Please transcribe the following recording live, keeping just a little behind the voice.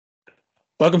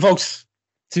Welcome, folks,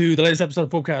 to the latest episode of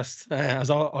Pubcast. As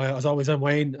always, I'm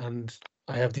Wayne, and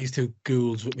I have these two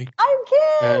ghouls with me. I'm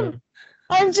Kim.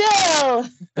 I'm Jill.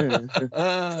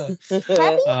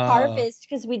 Happy harvest,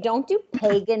 because we don't do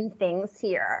pagan things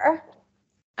here.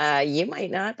 You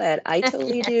might not, but I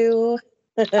totally do.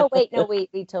 Oh wait, no, we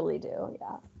totally do.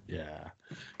 Yeah.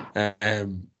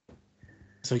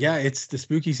 So yeah, it's the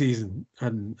spooky season,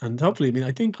 and hopefully,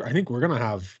 I think we're gonna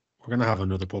have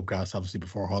another podcast, obviously,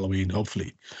 before Halloween,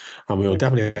 hopefully, and we will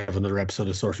definitely have another episode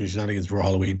of Sorcery Shenanigans before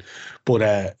Halloween.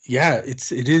 But yeah,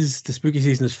 it is the spooky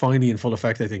season is finally in full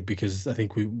effect, I think, because I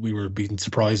think we were being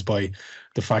surprised by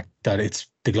the fact that it's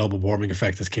the global warming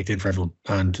effect has kicked in for everyone,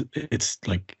 and it's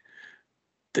like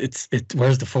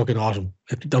where's the fucking autumn?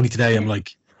 Only today I'm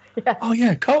like, oh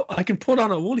yeah, I can put on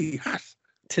a woolly hat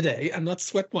today and not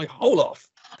sweat my hole off.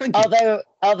 Thank you.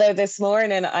 Although this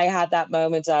morning I had that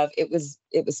moment of it was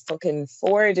fucking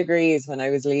 4 degrees when I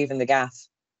was leaving the gaff,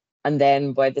 and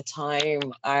then by the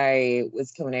time I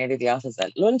was coming out of the office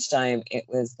at lunchtime, it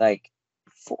was like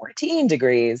 14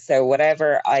 degrees. So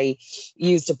whatever I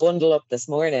used to bundle up this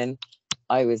morning,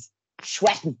 I was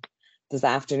sweating this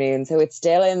afternoon. So it's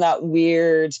still in that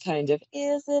weird kind of,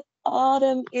 is it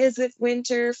autumn, is it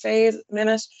winter phase at the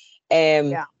minute?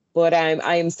 Yeah. But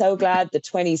I'm so glad the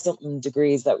 20-something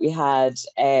degrees that we had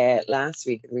last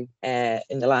week. In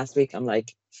the last week, I'm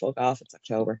like, fuck off, it's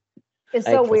October. It's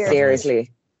so weird.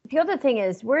 Seriously. The other thing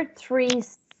is, we're 3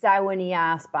 stowany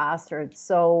ass bastards,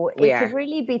 so it could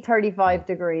really be 35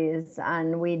 degrees,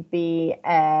 and we'd be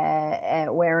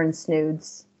wearing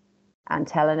snoods and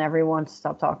telling everyone to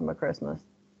stop talking about Christmas.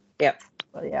 Yep.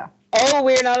 But yeah. Oh,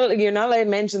 you're not allowed to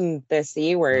mention the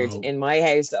C word in my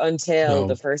house until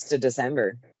the 1st of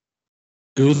December.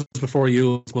 Ghouls before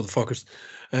you, motherfuckers.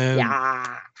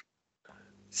 Yeah.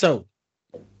 So,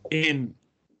 in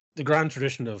the grand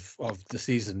tradition of the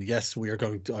season, yes, we are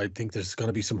going to. I think there's going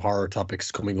to be some horror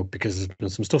topics coming up, because there's been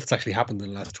some stuff that's actually happened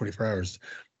in the last 24 hours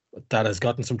that has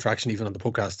gotten some traction, even on the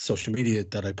podcast social media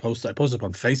that I posted. I posted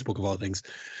on Facebook, of all things,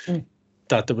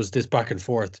 that there was this back and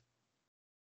forth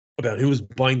about who was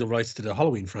buying the rights to the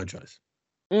Halloween franchise,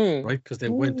 right? Because they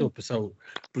went up. So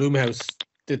Blumhouse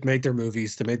made their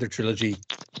movies, they made their trilogy,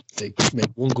 they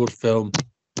made one good film.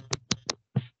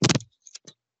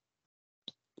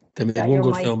 They made one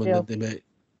good film, and then they made.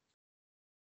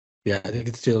 Yeah, I think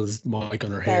it's still his mic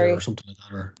on her hair or something like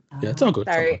that. Or yeah, it's all good.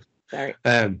 Sorry.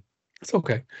 It's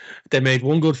okay. They made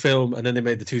one good film, and then they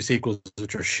made the 2 sequels,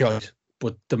 which are shite.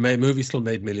 But the movie still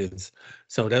made millions.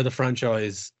 So now the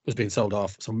franchise was being sold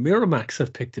off. So Miramax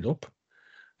have picked it up.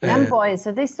 Boys,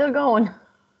 are they still going?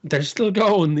 They're still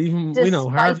going, even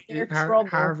Despite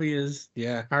Harvey is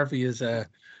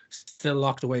still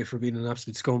locked away for being an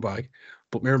absolute scumbag.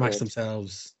 But Miramax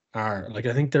themselves are, like,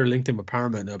 I think they're linked in with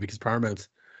Paramount now, because Paramount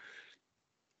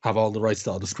have all the rights to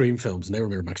all the Scream films, and they were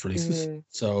Miramax releases.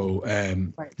 So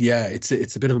yeah, it's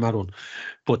a bit of a mad one.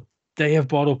 But they have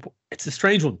bought up, it's a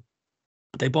strange one.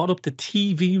 They bought up the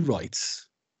TV rights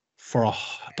for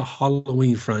the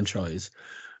Halloween franchise,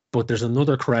 but there's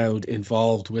another crowd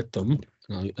involved with them.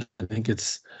 I think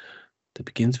it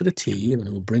begins with a T, and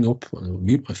I will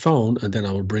mute my phone, and then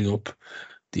I will bring up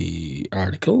the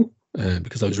article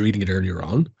because I was reading it earlier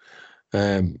on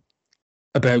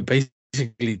about basically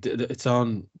it's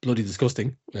on Bloody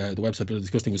Disgusting. The website Bloody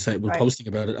Disgusting was posting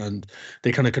about it, and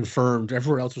they kind of confirmed.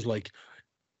 Everywhere else was like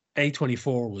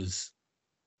A24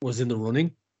 was in the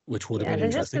running, which would have been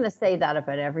interesting. They're just going to say that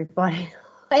about everybody.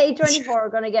 A24 are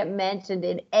going to get mentioned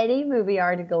in any movie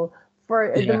article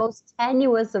for the most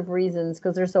tenuous of reasons,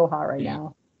 because they're so hot right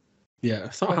now. Yeah,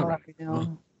 so hot right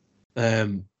now.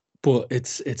 But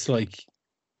it's like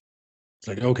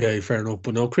okay, fair enough.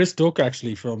 But no, Chris Duck,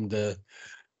 actually, from the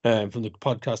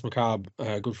podcast Macabre,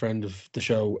 good friend of the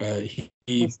show,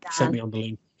 he sent me on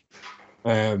the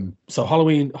link. So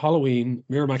Halloween,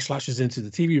 Miramax slashes into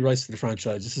the TV rights to the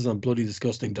franchise. This is on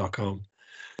bloodydisgusting.com.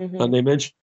 And they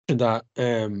mentioned that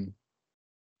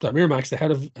that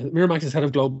Miramax's head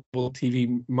of global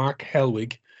TV, Mark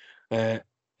Helwig,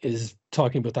 is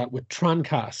talking about that with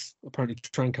Trancast. Apparently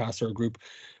Trancast are a group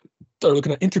that are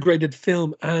looking at integrated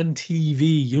film and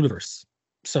TV universe.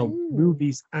 So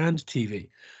movies and TV.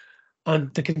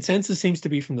 And the consensus seems to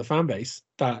be from the fan base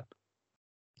that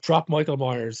drop Michael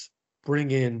Myers,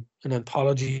 bring in an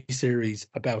anthology series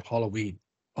about Halloween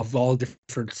of all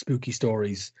different spooky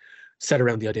stories set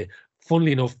around the idea.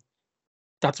 Funnily enough,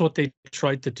 that's what they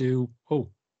tried to do. Oh,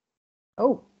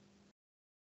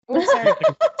 sorry.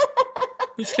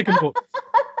 Who's clicking the button?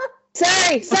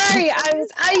 Sorry.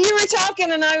 You were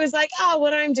talking, and I was like,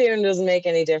 what I'm doing doesn't make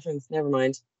any difference. Never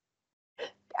mind.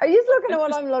 Are you looking at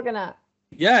what I'm looking at?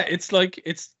 Yeah, it's like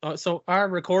so our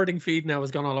recording feed now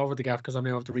has gone all over the gaff because I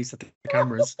now have to reset the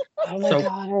cameras. Oh my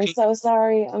God, I'm so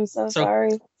sorry. I'm so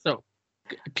sorry. So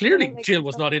clearly Jill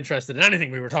was not interested in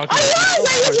anything we were talking about. I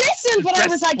was listening, but I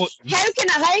was like,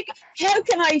 how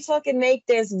can I fucking make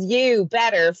this view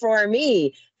better for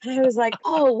me? And I was like,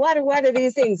 oh, what are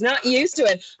these things? Not used to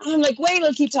it. And I'm like, wait,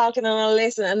 I'll keep talking and I'll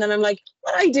listen. And then I'm like,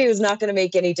 what I do is not going to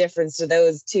make any difference to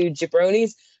those two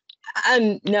jabronis.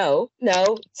 And no,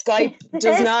 Skype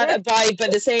does not abide by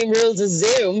the same rules as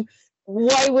Zoom.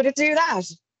 Why would it do that?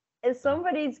 If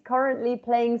somebody's currently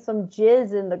playing some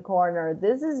Jizz in the corner,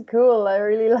 this is cool. I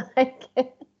really like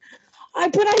it.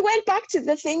 But I went back to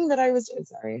the thing that I was doing.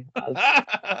 Sorry.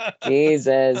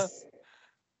 Jesus.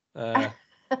 Hang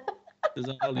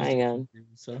on.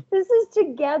 This is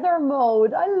together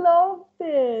mode. I love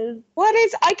this. What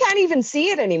is? I can't even see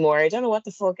it anymore. I don't know what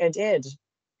the fuck I did.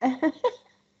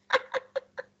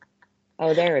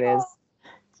 Oh, there it is.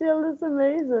 Jill is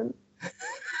amazing.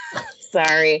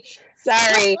 Sorry. You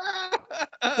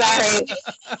changed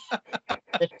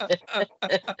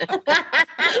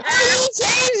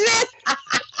it.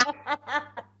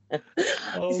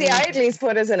 See, I at least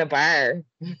put us in a bar.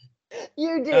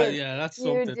 You did. Yeah, that's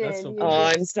something. That's something. Oh,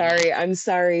 I'm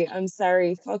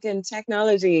sorry. Fucking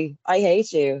technology. I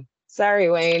hate you. Sorry,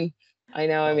 Wayne. I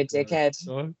know I'm a dickhead.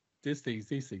 So these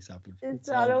things happen. It's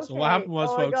not okay. So what happened was,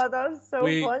 folks, my God, that was so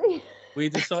funny. We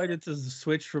decided to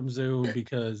switch from Zoom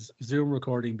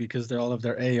recording because they're all of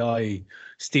their AI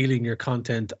stealing your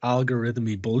content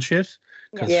algorithmy bullshit.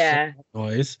 Yeah.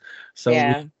 Noise. So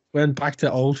we went back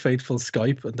to old faithful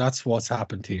Skype, and that's what's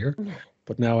happened here.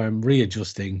 But now I'm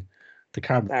readjusting the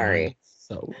camera. Sorry.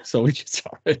 So we just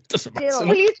sorry. It doesn't matter.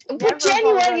 But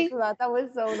genuinely, that was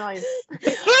so nice.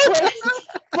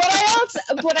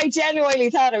 but I genuinely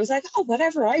thought, I was like, oh,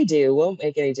 whatever I do won't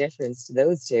make any difference to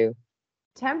those two.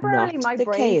 Temporarily, my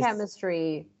brain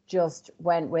chemistry just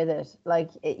went with it. My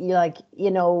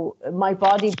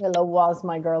body pillow was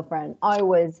my girlfriend. I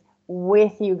was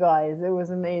with you guys. It was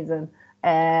amazing.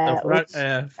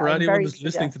 For anyone who's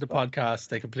listening to the podcast,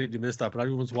 they completely missed that. But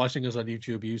everyone's watching us on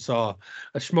YouTube, you saw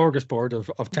a smorgasbord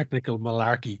of technical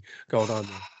malarkey going on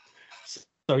there.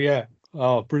 So yeah,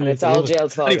 oh, brilliant! And it's all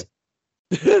Jill's fault.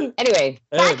 Anyway,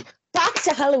 back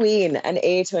to Halloween and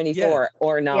A24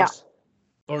 or not. Yeah.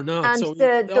 Or not. And so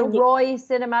the Roy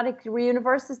Cinematic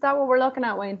Universe, is that what we're looking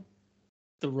at, Wayne?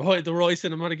 The Roy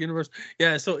Cinematic Universe.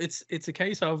 Yeah, so it's a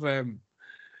case of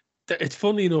it's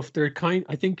funny enough,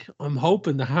 I'm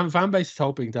hoping the fan base is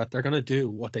hoping that they're gonna do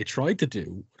what they tried to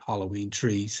do with Halloween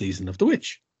 3 Season of the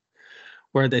Witch,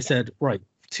 where they said, right,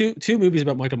 two movies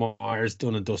about Michael Myers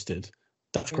done and dusted.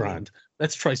 That's grand.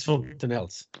 Let's try something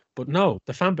else. But no,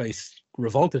 the fan base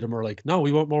revolted and were like, no,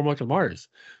 we want more Michael Myers.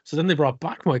 So then they brought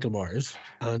back Michael Myers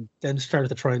and then started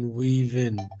to try and weave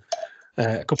in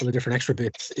a couple of different extra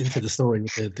bits into the story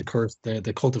with the curse,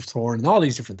 the Cult of Thorn, and all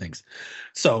these different things.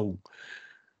 So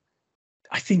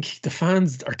I think the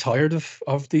fans are tired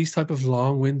of these type of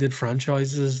long-winded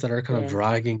franchises that are kind of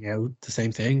dragging out the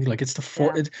same thing. Like it's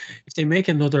if they make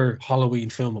another Halloween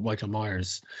film with Michael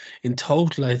Myers, in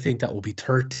total, I think that will be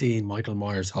 13 Michael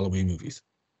Myers Halloween movies.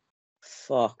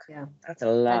 Fuck. Yeah, that's a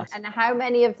lot. And how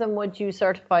many of them would you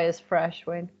certify as fresh,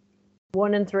 Wayne?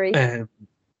 1 and 3?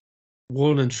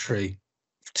 1 and 3.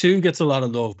 2 gets a lot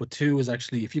of love, but 2 is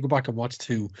actually, if you go back and watch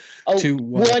 2,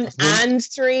 1 and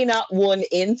 3, not 1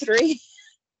 in 3.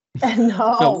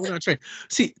 No, we're not 3.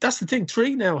 See, that's the thing.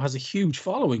 3 now has a huge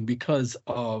following because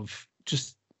of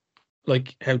just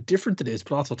like how different it is,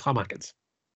 but also Tom Atkins.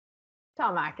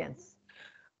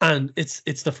 And it's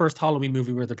the first Halloween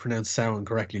movie where they pronounce Samhain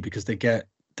correctly because they get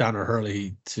Dana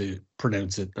Hurley to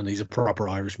pronounce it, and he's a proper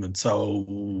Irishman,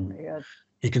 so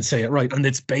he can say it right. And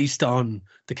it's based on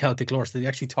the Celtic lore. So they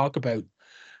actually talk about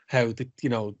how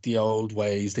the old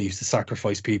ways they used to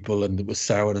sacrifice people, and it was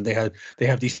Samhain, and they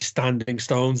have these standing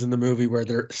stones in the movie where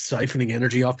they're siphoning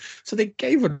energy off. So they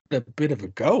gave it a bit of a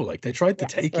go. Like they tried to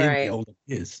take in the old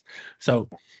ideas. So.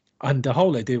 And the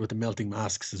whole idea with the melting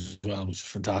masks as well was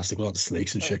fantastic. With all the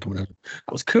snakes and shit coming out.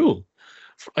 That was cool.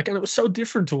 Again, it was so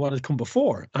different to what had come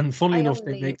before. And funnily enough,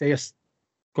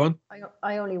 go on.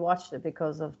 I only watched it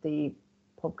because of the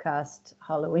Pubcast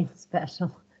Halloween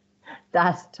special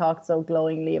that talked so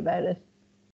glowingly about it.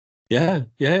 Yeah.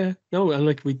 No, and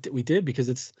like we did, because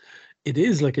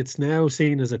it's now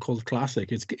seen as a cult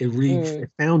classic. It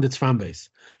found its fan base.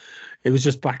 It was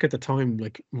just back at the time,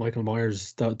 like Michael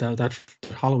Myers, that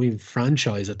Halloween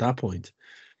franchise at that point.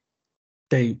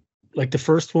 They, like the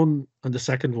first one and the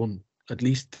second one, at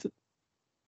least,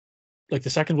 like the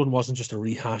second one wasn't just a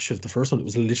rehash of the first one. It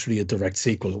was literally a direct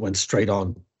sequel. It went straight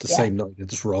on the same night. It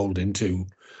just rolled into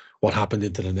what happened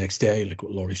into the next day, like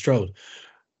with Laurie Strode.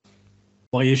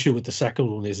 My issue with the second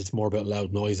one is it's more about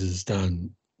loud noises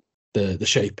than the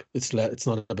shape. It's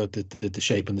not about the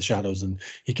shape and the shadows, and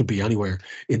he can be anywhere.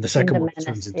 In the second one, it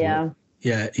turns into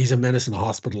he's a menace in the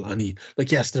hospital, and he,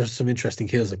 like, yes, there's some interesting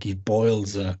kills, like he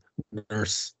boils a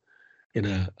nurse in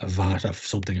a vat of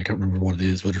something. I can't remember what it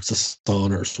is, whether it's a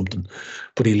sauna or something,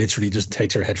 but he literally just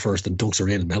takes her head first and dunks her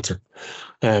in and melts her.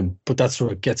 But that's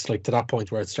where it gets like to that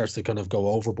point where it starts to kind of go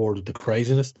overboard with the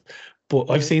craziness. But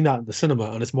I've seen that in the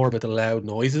cinema, and it's more about the loud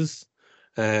noises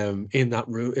in that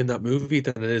movie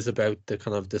than it is about the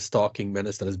kind of the stalking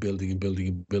menace that is building and building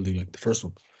and building, like the first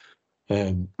one.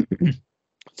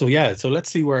 So let's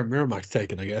see where Miramax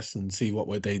take it, I guess, and see what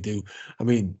way they do. I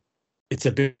mean, it's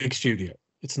a big studio.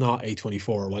 It's not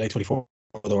A24. Well, A24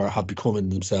 though have become in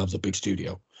themselves a big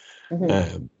studio.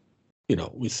 You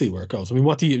know, we'll see where it goes. I mean,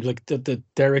 what do you like? The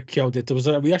Derek, there was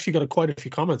we actually got quite a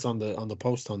few comments on the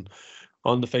post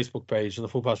on the Facebook page and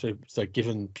the Pubcast page, like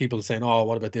giving people saying, "Oh,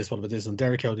 what about this? What about this?" And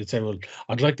Derek did say, "Well,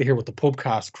 I'd like to hear what the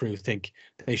Pubcast crew think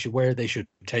where they should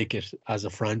take it as a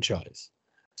franchise."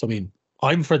 So I mean,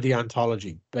 I'm for the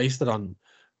anthology, based it on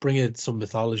bringing some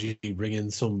mythology, bring in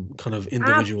some kind of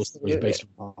individual stories based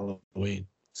on Halloween.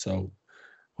 So,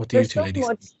 what do you two ladies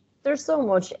think? There's so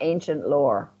much ancient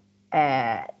lore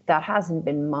that hasn't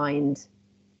been mined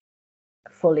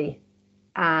fully,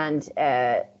 and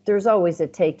there's always a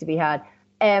take to be had.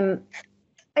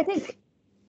 I think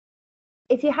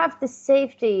if you have the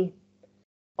safety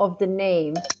of the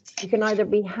name, you can either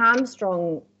be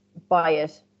hamstrung by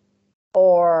it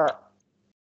or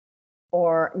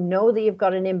know that you've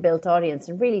got an inbuilt audience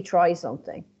and really try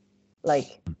something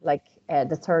like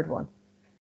the third one.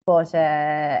 But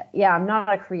I'm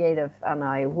not a creative, and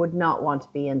I would not want to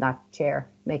be in that chair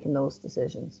making those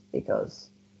decisions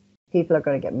because people are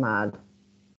going to get mad.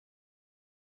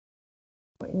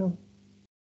 But, you know.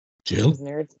 Jill?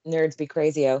 Nerds be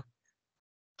crazy-o.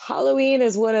 Halloween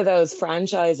is one of those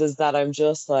franchises that I'm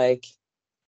just like,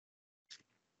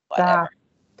 whatever.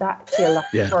 That Jill,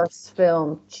 first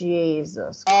film,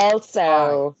 Jesus.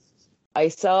 Also, I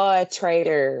saw a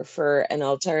trailer for an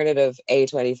alternative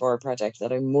A24 project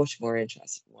that I'm much more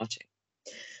interested in watching.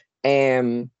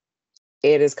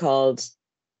 It is called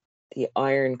The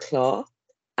Iron Claw,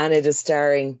 and it is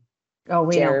starring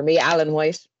Jeremy Allen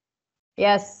White.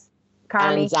 Yes,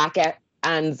 Carmi.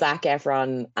 And Zac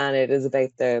Efron, and it is about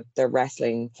the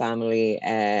wrestling family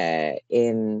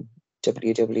in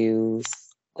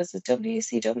was it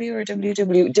WCW or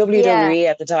WWE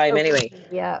at the time? Anyway.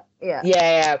 Yeah.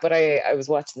 But I was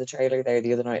watching the trailer there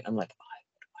the other night, and I'm like, I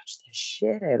would watch the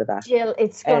shit out of that. Jill,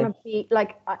 it's gonna be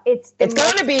like it's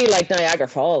gonna be like Niagara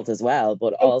Falls as well,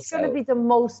 but it's gonna be the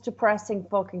most depressing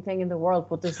fucking thing in the world.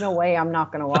 But there's no way I'm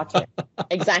not gonna watch it.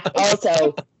 Exactly.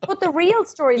 Also, but the real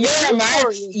story. You're a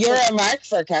mark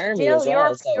for Carmi Jill, as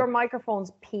well. Your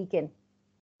microphone's peaking.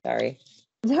 Sorry.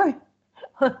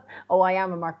 Oh, I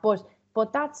am a mark,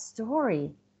 but that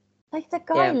story, like the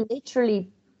guy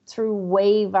literally threw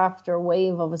wave after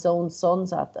wave of his own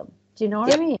sons at them. Do you know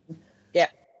what I mean? Yeah.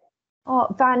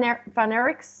 Oh, Van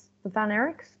Eriks?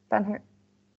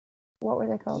 What were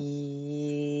they called?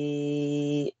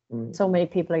 So many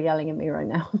people are yelling at me right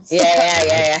now.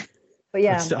 Yeah. But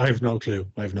yeah. I have no clue.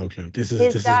 This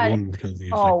is one because of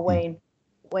the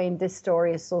Wayne, this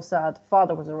story is so sad.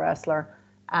 Father was a wrestler,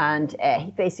 and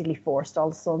he basically forced all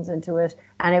the sons into it.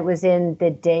 And it was in the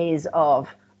days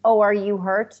of, oh, are you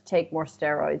hurt? Take more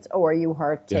steroids. Oh, are you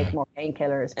hurt? Take more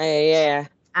painkillers. Yeah.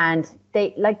 And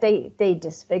they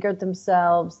disfigured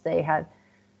themselves. They had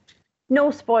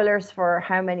no spoilers for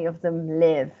how many of them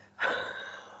live.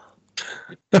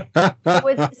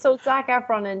 So Zac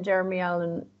Efron and Jeremy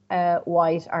Allen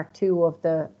White are two of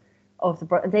the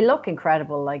they look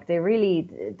incredible. Like they really,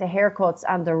 the haircuts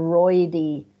and the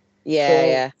roidy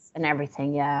and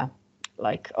everything. Yeah,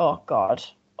 like oh god,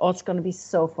 it's going to be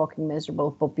so fucking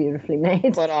miserable, but beautifully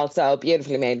made. But also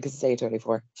beautifully made because it's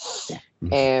A24.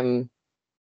 Yeah.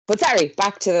 But sorry,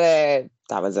 back to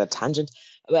that was a tangent.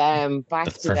 Back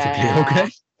That's to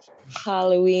the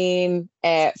Halloween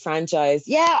franchise.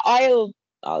 Yeah, I'll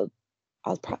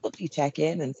probably check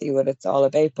in and see what it's all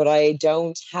about, but I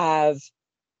don't have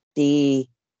the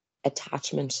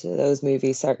attachment to those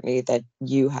movies certainly that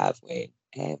you have, Wayne,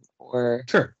 or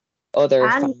other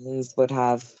fans would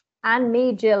have. And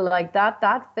me, Jill, like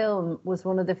that film was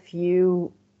one of the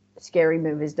few scary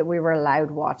movies that we were allowed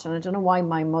to watch, and I don't know why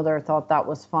my mother thought that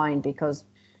was fine because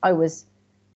I was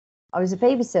a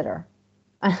babysitter.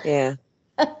 Yeah.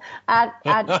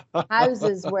 at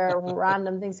houses where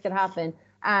random things could happen,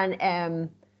 and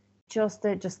just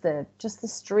the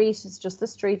street. It's just the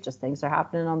street. Just things are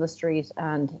happening on the street,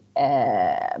 and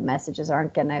messages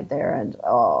aren't getting out there. And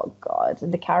oh god,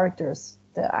 and the characters,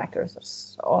 the actors are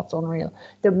so, it's unreal.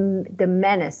 The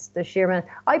menace, the sheer menace.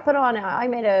 I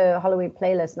made a Halloween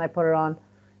playlist and I put it on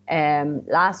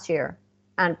last year,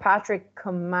 and Patrick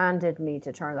commanded me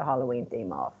to turn the Halloween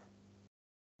theme off.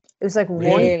 It was like 1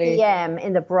 p.m.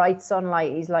 in the bright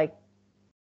sunlight. He's like,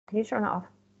 "Can you turn it off?"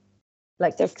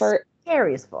 Like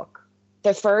scary as fuck.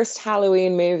 The first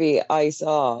Halloween movie I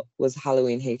saw was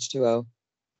Halloween H2O.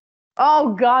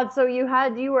 Oh God! So you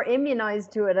were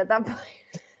immunized to it at that point.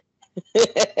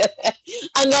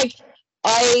 And like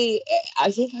I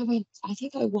think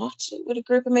I watched it with a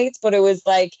group of mates, but it was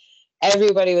like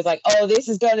everybody was like, "Oh, this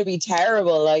is going to be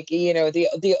terrible." Like, you know,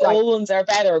 the old ones are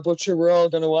better, but we're all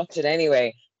going to watch it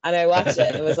anyway. And I watched it,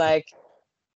 and it was like,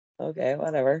 okay,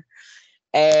 whatever.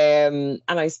 And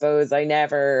I suppose I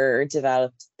never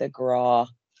developed the graw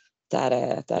that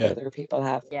other people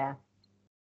have. Yeah.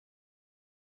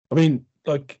 I mean,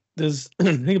 like, there's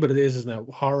the thing about it is now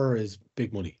horror is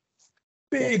big money,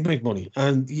 big money,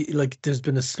 and like there's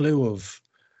been a slew of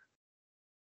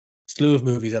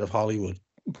movies out of Hollywood,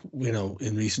 you know,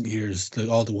 in recent years.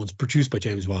 All the ones produced by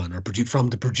James Wan or from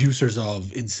the producers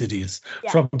of Insidious,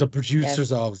 from the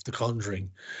producers of The Conjuring,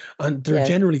 and they're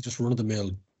generally just run of the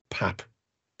mill pap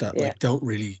that like don't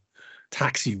really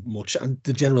tax you much, and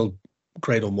the general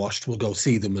great unwashed will go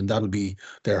see them, and that'll be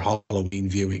their Halloween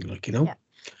viewing, like, you know.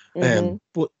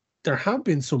 But there have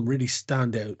been some really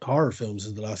standout horror films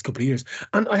in the last couple of years,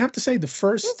 and I have to say the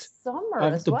first this summer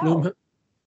of as the well.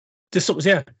 This was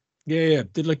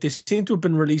they seem to have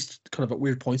been released kind of at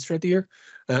weird points throughout the year.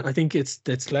 I think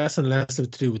it's less and less to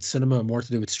do with cinema and more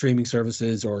to do with streaming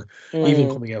services, or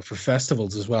even coming out for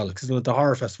festivals as well, because the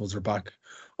horror festivals are back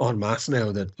en masse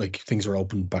now that like things are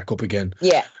opened back up again.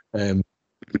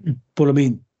 But I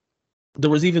mean, there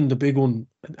was even the big one.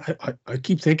 I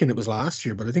keep thinking it was last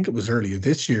year, but I think it was earlier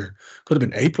this year. Could have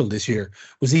been April this year.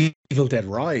 Was Evil Dead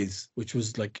Rise, which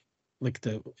was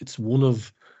it's one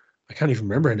of, I can't even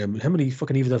remember how many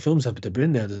fucking Evil Dead films have there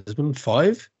been now. There's been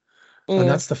 5, and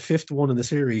that's the 5th one in the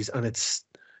series, and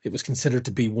it was considered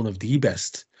to be one of the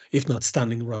best, if not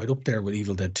standing right up there with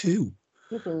Evil Dead 2.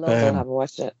 People haven't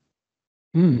watched it.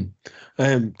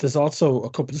 There's also a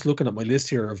couple, just looking at my list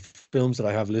here of films that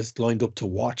I have lined up to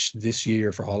watch this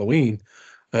year for Halloween.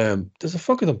 There's a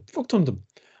fuck ton of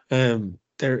them.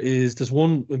 There's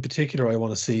one in particular I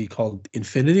want to see called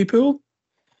Infinity Pool.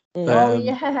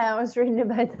 I was reading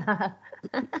about that.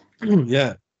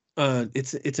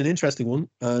 It's an interesting one,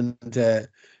 and it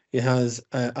has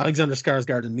Alexander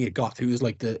Skarsgård and Mia Goth, who is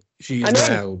like it's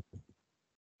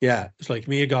like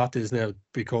Mia Goth is now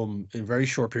become, in a very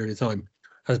short period of time,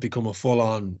 has become a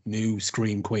full-on new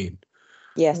scream queen.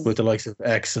 Yes. With the likes of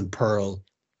X and Pearl.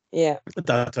 Yeah.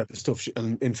 That type of stuff.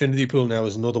 And Infinity Pool now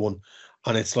is another one.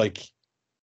 And it's like,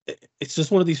 it's just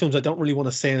one of these films I don't really want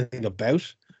to say anything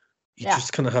about. You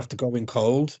just kind of have to go in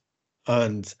cold.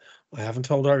 And I haven't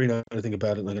told Ari anything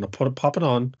about it. And I'm going to pop it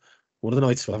on one of the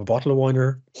nights. We'll have a bottle of wine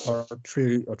or a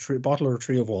bottle or a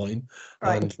tree of wine.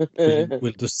 Right. And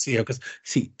we'll just see how, because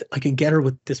I can get her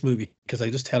with this movie because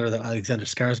I just tell her that Alexander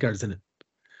Skarsgård's in it.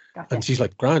 Gotcha. And she's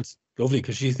like, Grant, lovely,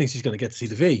 because she thinks she's going to get to see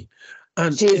the V.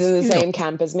 And she's in the same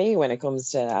camp as me when it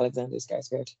comes to Alexander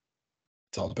Skarsgård.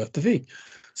 It's all about the V.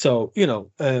 So,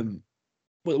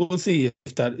 we'll see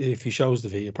if he shows the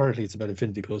V. Apparently it's about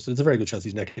Infinity Pool, so there's a very good chance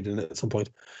he's naked in it at some point.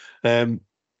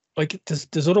 Like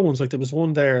there's other ones, like there was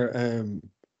one there,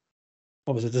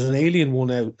 what was it? There's an alien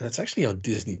one out, and it's actually on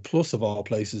Disney Plus of all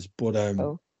places, but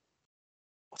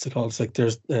what's it called? It's like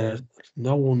there's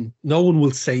no one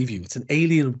will save you. It's an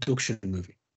alien abduction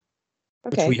movie,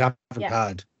 which we haven't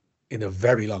had in a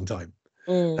very long time.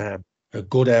 A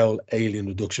good old alien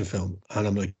abduction film, and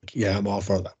I'm like, yeah, I'm all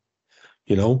for that.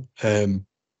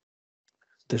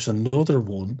 There's another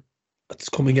one that's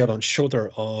coming out on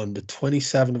Shudder on the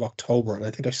 27th of October, and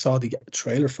I think I saw the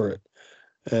trailer for it.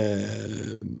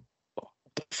 What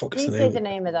the fuck is the name? Please say the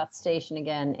name of that station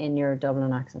again in your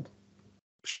Dublin accent.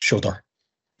 Shudder.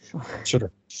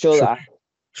 Shudder.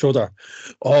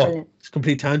 Oh, it's a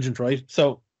complete tangent, right?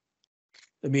 So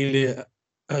Amelia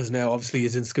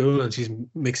is in school, and she's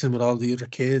mixing with all the other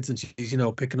kids, and she's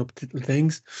picking up little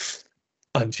things.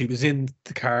 And she was in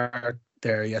the car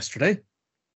there yesterday,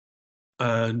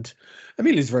 and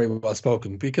Amelia's very well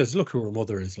spoken because look who her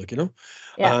mother is,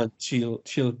 and she'll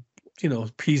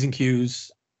P's and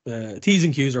Q's, T's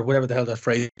and Q's, or whatever the hell that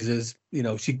phrase is.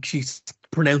 She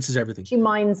pronounces everything. She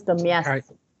minds them,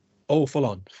 yes. Oh, full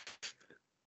on.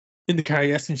 In the car,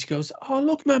 yes, and she goes, "Oh,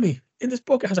 look, Mammy, in this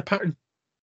book it has a pattern."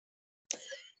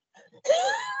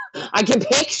 I can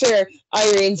picture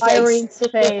Irene's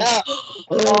face.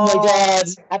 Oh my God.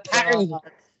 A pattern.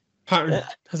 God. Pattern.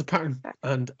 Has a pattern.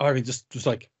 And Irene just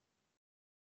like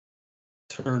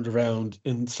turned around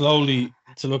and slowly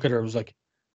to look at her was like,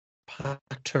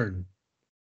 pattern.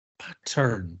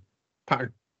 Pattern.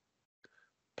 Pattern.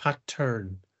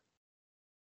 Pattern.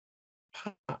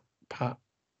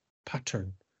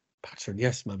 Pattern. Pattern.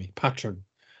 Yes, mommy. Pattern.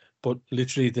 But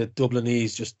literally the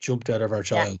Dublinese just jumped out of our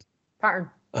child. Pattern.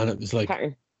 And it was like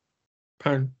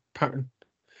pattern.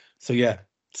 So yeah.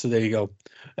 So there you go.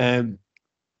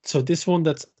 So this one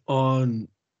that's on,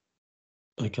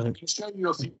 I can't.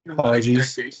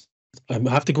 Apologies. I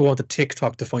have to go on to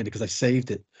TikTok to find it because I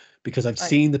saved it because I've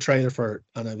seen the trailer for it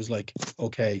and I was like,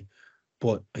 okay,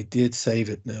 but I did save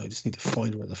it. Now I just need to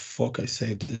find where the fuck I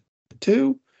saved it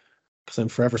to because I'm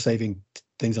forever saving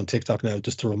things on TikTok now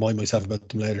just to remind myself about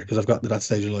them later because I've gotten to that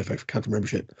stage of life I can't remember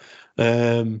shit.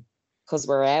 Because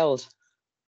we're old.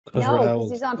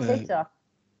 Because he's on TikTok.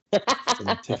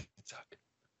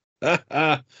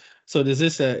 So there's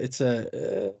this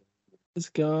it's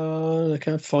gone. I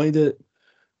can't find it.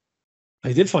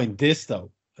 I did find this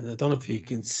though, and I don't know if you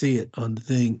can see it on the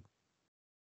thing.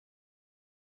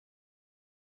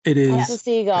 It is a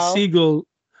seagull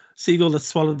that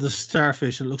swallowed the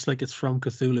starfish, and it looks like it's from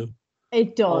Cthulhu.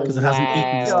 It does because it hasn't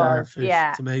eaten the starfish.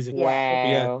 Yeah, it's amazing. Wow.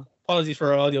 Yeah, apologies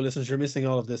for our audio listeners. You're missing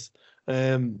all of this.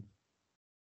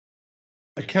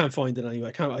 I can't find it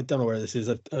anyway. I don't know where this is.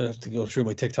 I have to go through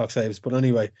my TikTok saves. But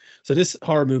anyway, so this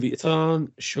horror movie, it's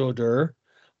on Shudder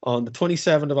on the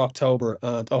 27th of October.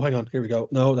 And oh, hang on, here we go.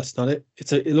 No, that's not it.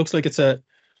 It looks like it's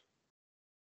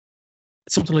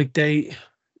something like day.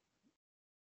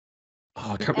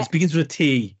 Oh, I can't. It begins with a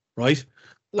T, right?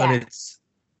 Yeah. And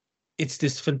it's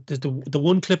this. The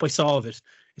one clip I saw of it.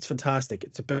 It's fantastic.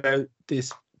 It's about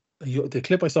this. The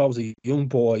clip I saw was a young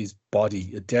boy's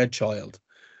body, a dead child.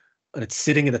 And it's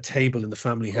sitting at a table in the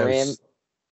family house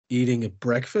eating a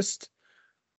breakfast.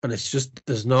 And it's just,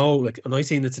 there's no, like, when I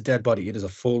seen it's a dead body, it is a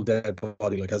full dead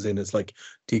body, like, as in it's like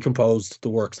decomposed, the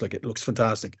works, like, it looks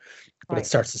fantastic. But it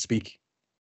starts to speak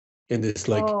in this,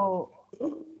 like,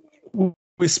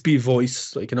 wispy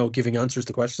voice, like, giving answers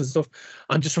to questions and stuff.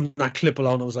 And just from that clip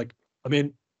alone, I was like, I'm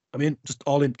in, just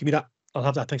all in, give me that. I'll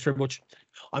have that. Thanks very much.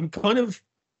 I'm kind of,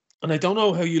 and I don't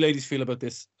know how you ladies feel about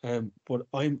this, but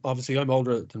I'm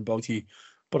older than both of you.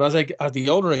 But as the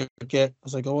older I get,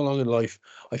 as I go along in life,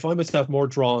 I find myself more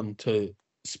drawn to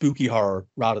spooky horror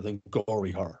rather than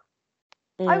gory horror.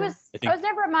 I was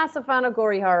never a massive fan of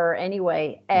gory horror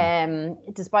anyway,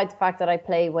 despite the fact that I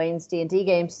play Wayne's D&D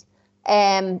games.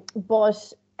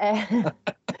 But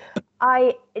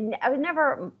I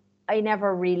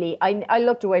never really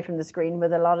looked away from the screen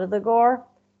with a lot of the gore.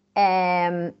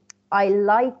 I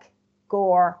like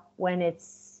gore when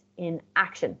it's in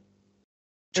action.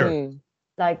 Sure.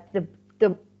 Like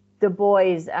the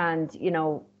boys and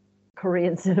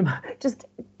Korean cinema. Just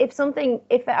if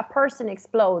a person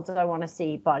explodes, I want to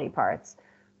see body parts.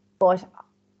 But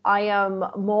I am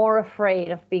more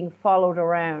afraid of being followed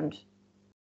around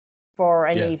for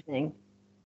an evening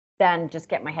than just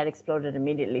get my head exploded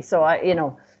immediately. So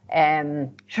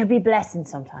should be blessing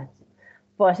sometimes.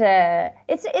 But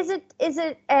is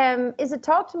it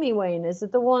Talk to Me, Wayne? Is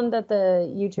it the one that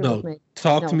the YouTubers made?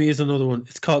 Talk to Me is another one.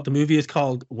 The movie is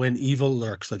called When Evil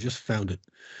Lurks. I just found it.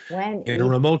 In a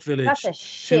remote village. That's a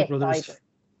shit title.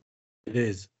 It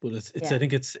is, but I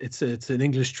think it's an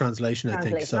English translation. I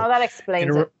think so. No, that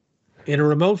explains it. In a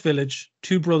remote village,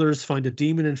 two brothers find a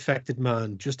demon-infected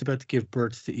man just about to give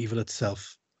birth to evil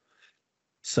itself.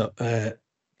 So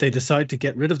they decide to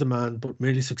get rid of the man, but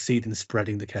merely succeed in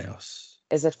spreading the chaos.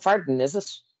 Is it Fardin, is it?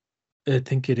 I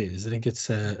think it is. I think it's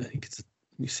let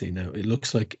me see now. It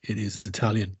looks like it is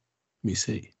Italian. Let me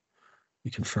see. Let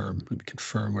me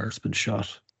confirm where it's been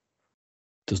shot.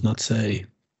 Does not say.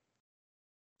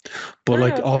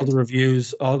 But all the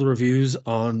reviews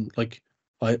on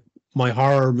my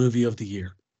horror movie of the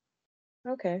year.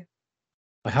 Okay.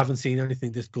 I haven't seen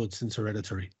anything this good since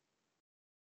Hereditary.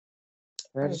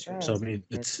 So I mean,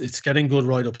 it's getting good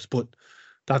write-ups, but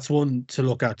that's one to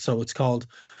look at. So it's called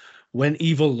When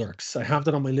Evil Lurks. I have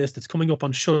that on my list. It's coming up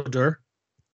on Shudder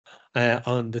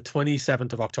on the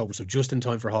 27th of October, so just in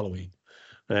time for Halloween.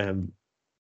 And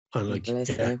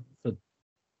it's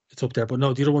up there. But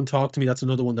no, the other one, Talk to Me, that's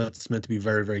another one that's meant to be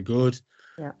very, very good.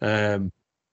 Yeah.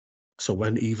 So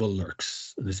When Evil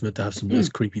Lurks, and it's meant to have some nice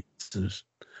creepy bits in it.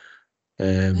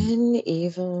 When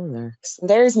Evil Lurks.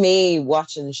 There's me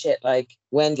watching shit like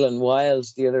Wendell and Wild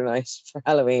the other night for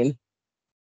Halloween.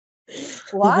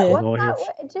 What? What's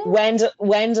that?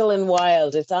 Wendell and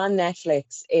Wild. It's on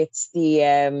Netflix. It's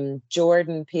the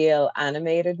Jordan Peele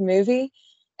animated movie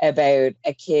about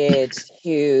a kid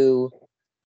who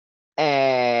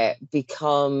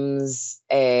becomes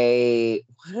a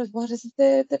what is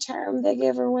the term they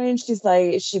give her when she's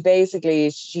like she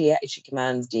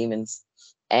commands demons.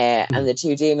 And the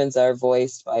two demons are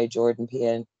voiced by Jordan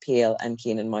Peele and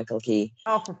Keegan-Michael Key.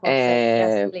 Oh, for fuck's sake,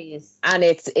 yes, please. And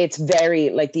it's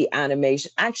very like the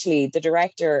animation. Actually, the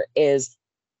director is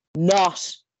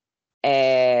not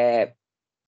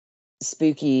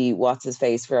spooky. What's his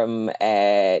face from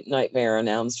Nightmare on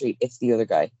Elm Street? It's the other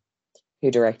guy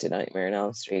who directed Nightmare on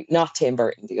Elm Street. Not Tim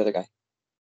Burton, the other guy.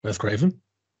 Wes Craven.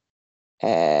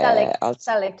 Henry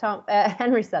Selick,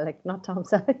 not Tom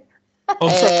Selleck. Oh,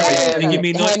 sorry. You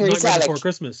mean Henry Nightmare Selick. Before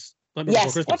Christmas?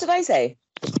 Yes. What did I say?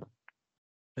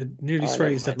 I nearly swear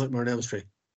you said Nightmare on Elm Street.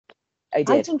 I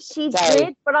did. I think she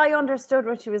did, but I understood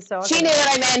what she was talking. She knew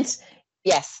what I meant.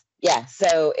 Yes. Yeah.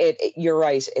 So you're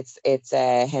right. It's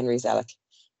Henry Selick.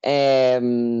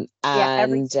 And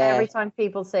every time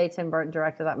people say Tim Burton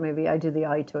directed that movie, I do the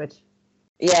eye to it.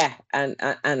 Yeah, and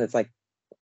it's like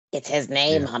it's his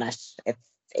name on it.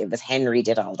 It was Henry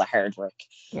did all the hard work.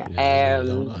 Yeah.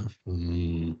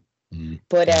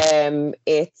 But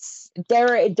it's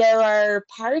there are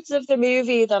parts of the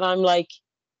movie that I'm like,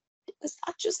 was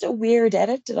that just a weird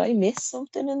edit? Did I miss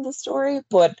something in the story?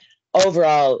 But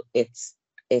overall, it's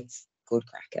good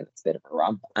crack and it's a bit of a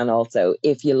romp. And also,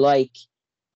 if you like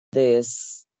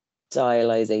this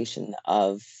stylization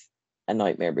of A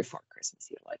Nightmare Before Christmas,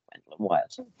 you like Wendell and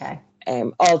Wild. Okay.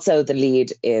 Also, the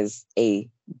lead is a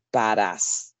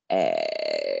badass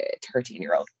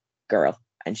 13-year-old girl,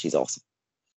 and she's awesome.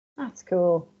 That's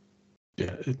cool.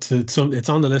 Yeah, it's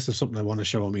on the list of something I want to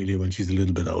show Amelia when she's a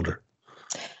little bit older.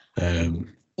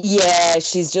 Yeah,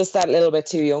 she's just that little bit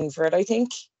too young for it, I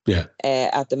think. Yeah.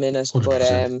 At the minute,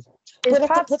 100%. Is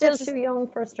Pat still too young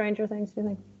for Stranger Things? Do you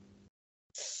think?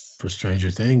 For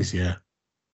Stranger Things, yeah.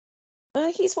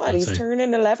 He's what? He's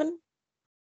turning 11.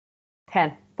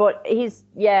 10, but he's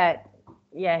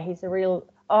he's a real.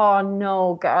 Oh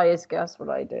no, guys, guess what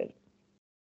I did?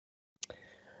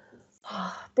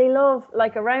 They love,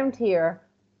 like around here,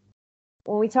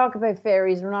 when we talk about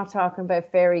fairies, we're not talking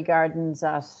about fairy gardens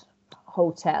at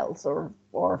hotels or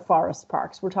forest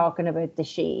parks. We're talking about the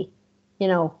she. You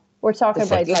know, we're talking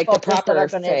about like the proper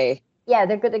fae. Yeah,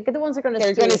 they're good. The ones that are going to.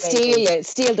 They're going to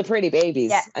steal the pretty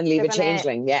babies and leave a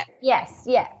changeling. Yeah. Yes.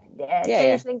 Yeah.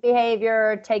 Changeling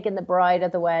behavior, taking the bride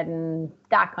at the wedding,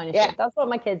 that kind of shit. That's what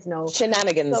my kids know.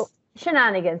 Shenanigans.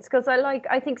 Because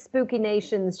I think spooky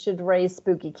nations should raise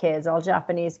spooky kids. All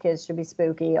Japanese kids should be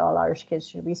spooky. All Irish kids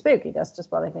should be spooky. That's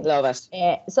just what I think. Love it.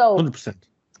 So 100%.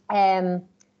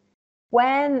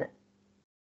 When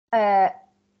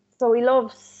so he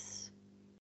loves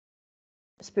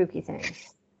spooky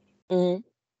things. Mm-hmm.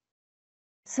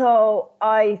 So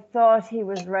I thought he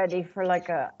was ready for like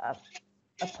a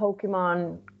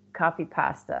Pokemon copy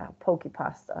pasta,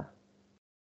 Pokepasta.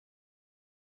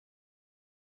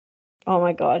 Oh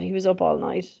my God, he was up all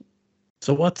night.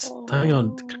 So hang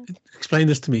on, explain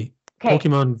this to me. Okay.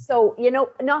 Pokemon. So,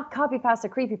 not copy pasta,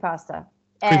 creepypasta.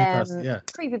 Creepypasta, yeah.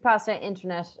 Creepypasta,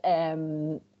 internet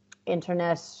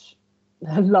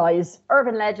lies,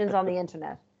 urban legends on the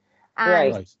internet.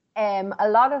 And right. A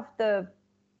lot of the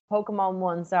Pokemon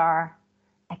ones are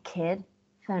a kid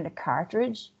found a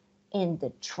cartridge in the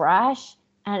trash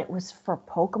and it was for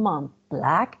Pokemon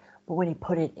Black, but when he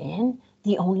put it in,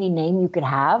 the only name you could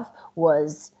have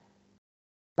was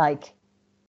like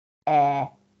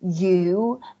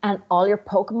you, and all your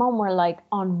Pokemon were like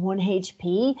on 1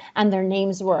 HP and their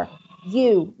names were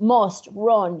you must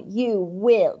run, you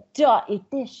will eat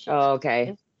this shit. Oh,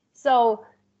 okay. So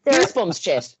Goosebumps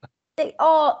shit. They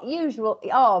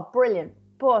all brilliant.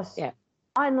 But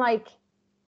I'm like,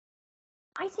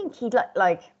 I think he'd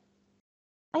like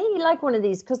one of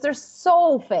these because they're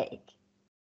so fake.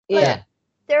 Yeah.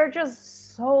 They're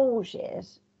just so shit.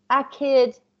 A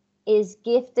kid is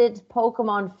gifted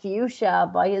Pokemon Fuchsia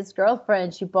by his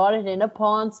girlfriend. She bought it in a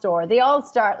pawn store. They all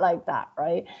start like that,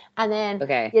 right? And then,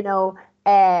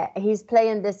 he's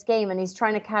playing this game and he's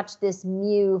trying to catch this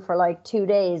Mew for like 2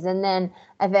 days. And then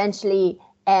eventually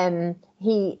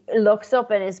he looks up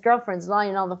and his girlfriend's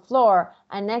lying on the floor.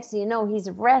 And next thing you know, he's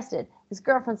arrested. His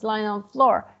girlfriend's lying on the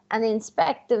floor. And they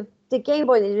inspect the Game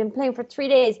Boy that he's been playing for 3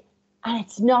 days. And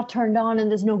it's not turned on and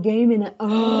there's no game in it.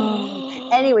 Oh.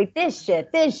 Anyway, this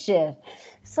shit.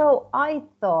 So I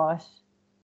thought,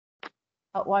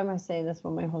 why am I saying this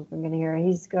when my husband's going to hear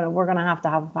it? We're going to have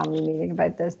a family meeting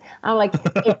about this. I'm like,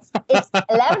 it's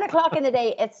 11 o'clock in the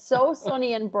day. It's so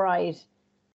sunny and bright.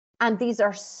 and these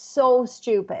are so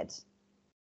stupid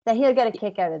that he'll get a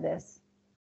kick out of this.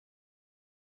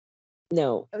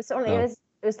 No. It was only it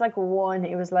was like one.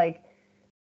 It was like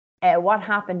what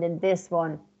happened in this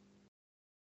one?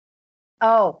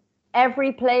 Oh,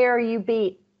 every player you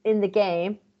beat in the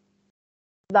game,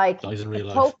 like dies in real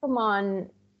life. Pokemon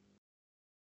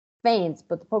faints,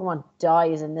 but the Pokemon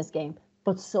dies in this game.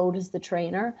 But so does the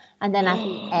trainer. And then at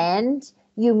the end,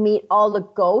 you meet all the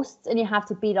ghosts, and you have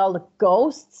to beat all the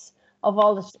ghosts of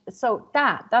all the. So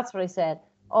that's what I said.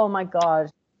 Oh my God,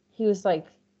 he was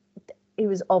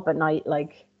up at night,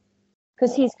 like,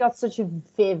 because he's got such a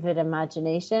vivid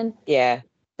imagination. Yeah.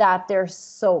 That they're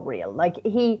so real. Like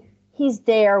he's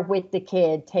there with the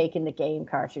kid taking the game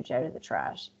cartridge out of the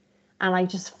trash, and I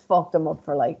just fucked him up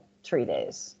for like 3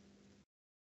 days.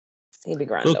 He'll be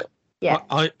grand. Look, yeah,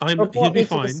 he'll be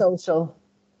fine. To the social.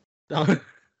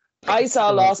 I saw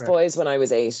Lost Boys when I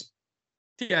was 8.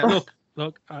 Yeah,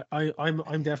 look,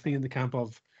 I'm definitely in the camp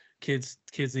of kids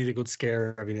need a good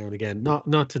scare every now and again.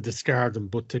 Not to discard them,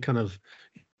 but to kind of,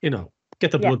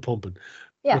 get the blood pumping.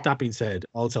 Yeah. With that being said,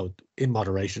 also in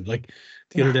moderation. Like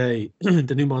the other day,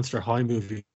 the new Monster High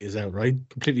movie is out, right?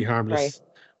 Completely harmless,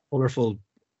 colorful,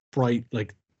 bright,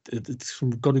 like it's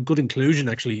good inclusion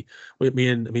actually. With me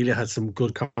and Amelia had some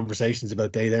good conversations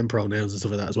about they them pronouns and stuff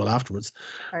like that as well afterwards.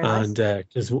 Very nice. And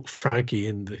because Frankie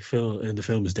in the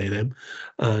film is they them,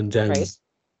 and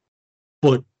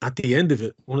but at the end of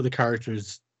it, one of the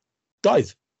characters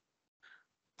dies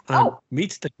and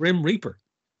meets the Grim Reaper.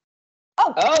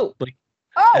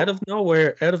 Out of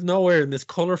nowhere in this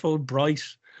colorful, bright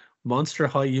Monster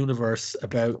High universe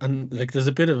and like there's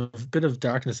a bit of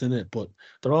darkness in it, but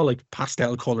they're all like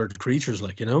pastel colored creatures,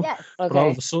 like, Yes. Okay. But all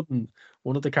of a sudden,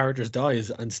 one of the characters dies,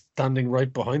 and standing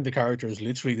right behind the character is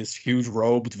literally this huge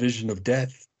robed vision of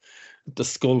death, the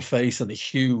skull face and a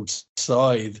huge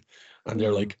side, and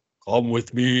they're like, "Come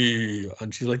with me,"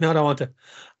 and she's like, "No, I don't want to,"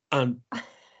 and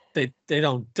they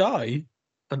don't die.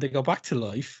 And they go back to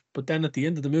life, but then at the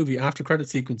end of the movie, after credit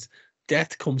sequence,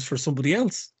 death comes for somebody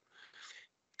else.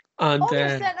 And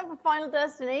they're setting up a Final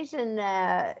Destination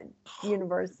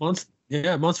universe.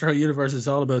 Monster High universe is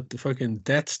all about the fucking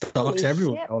death stalks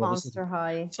everyone. Shit, Monster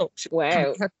High. So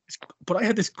wow. I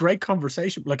had this great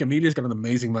conversation. Like Amelia's got an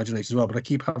amazing imagination as well, but I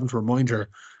keep having to remind her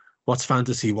what's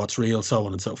fantasy, what's real, so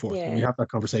on and so forth. Yeah. And we have that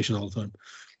conversation all the time.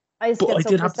 I just get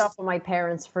so pissed off with my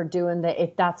parents for doing that.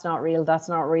 If that's not real, that's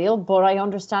not real. But I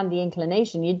understand the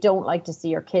inclination. You don't like to see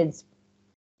your kids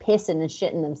pissing and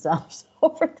shitting themselves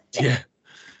over things. Yeah.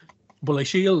 But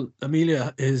like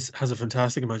Amelia has a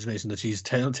fantastic imagination that she's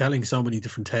telling so many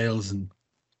different tales and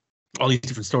all these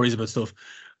different stories about stuff.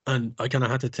 And I kind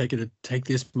of had to take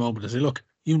this moment and say, look,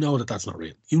 that's not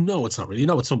real. It's not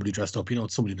real. It's somebody dressed up.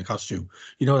 It's somebody in a costume.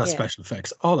 That's special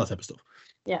effects, all that type of stuff.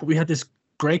 Yeah. But we had this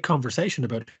great conversation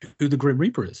about who the Grim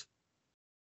Reaper is.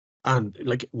 And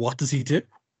like, what does he do?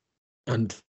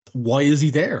 And why is he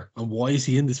there? And why is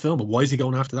he in this film? And why is he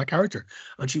going after that character?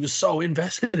 And she was so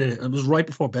invested in it. And it was right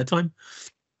before bedtime.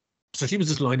 So she was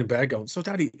just lying in bed going, so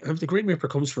Daddy, if the Grim Reaper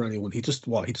comes for anyone, he just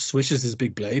swishes his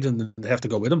big blade and then they have to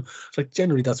go with him. It's like,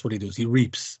 generally that's what he does. He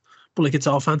reaps. But like, it's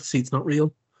all fantasy. It's not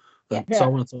real. And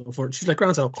so on and so forth. She's like,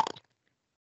 Grand's out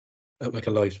like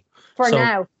a light. For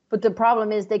now. But the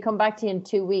problem is they come back to you in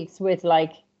 2 weeks with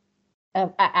like a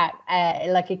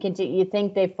continue. You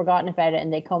think they've forgotten about it,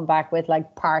 and they come back with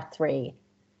like part 3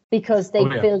 because they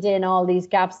filled in all these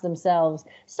gaps themselves.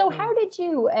 So how did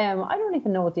you? I don't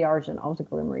even know what the origin of the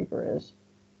Grim Reaper is.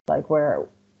 Like who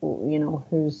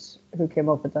came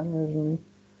up with that originally?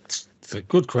 It's a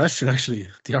good question, actually.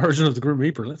 The origin of the Grim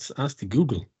Reaper. Let's ask the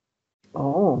Google.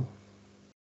 Oh.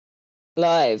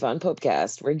 Live on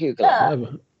Pubcast, we're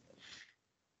Googling.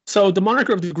 So the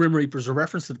moniker of the Grim Reaper is a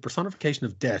reference to the personification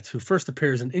of death, who first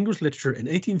appears in English literature in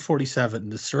 1847 in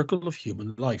The Circle of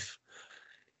Human Life.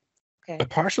 Okay. A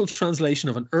partial translation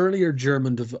of an earlier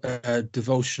German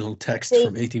devotional text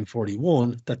from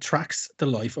 1841 that tracks the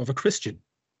life of a Christian.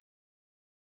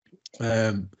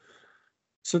 So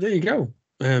there you go.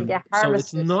 So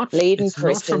it's not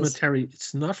from a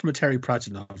Terry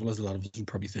Pratchett novel, as a lot of us would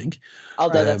probably think.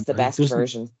 Although that's the best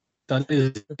version. That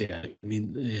is, I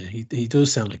mean, he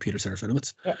does sound like Peter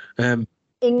Serafinowicz. Yeah.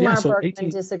 Ingmar Bergman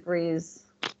disagrees.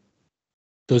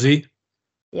 Does he?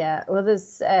 Yeah. Well,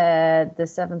 there's the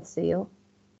Seventh Seal.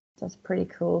 That's a pretty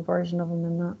cool version of him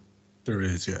in that. There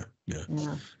is, yeah.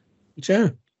 But yeah.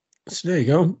 So there you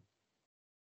go.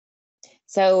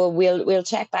 So we'll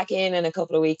check back in a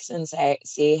couple of weeks and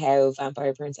see how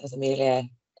Vampire Princess Amelia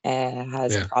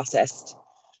has processed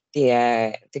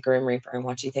the Grim Reaper and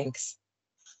what she thinks.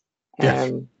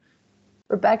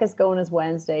 Rebecca's going as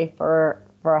Wednesday for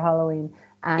Halloween.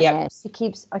 And she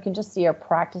keeps, I can just see her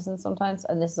practicing sometimes,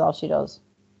 and this is all she does.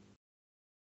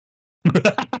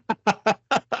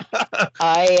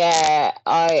 I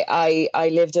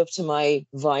lived up to my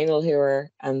vinyl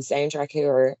hooer and soundtrack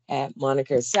hooer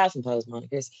monikers, self-imposed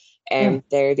monikers.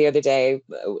 There the other day,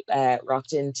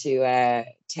 rocked into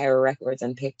Tower Records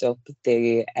and picked up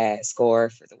the score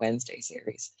for the Wednesday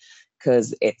series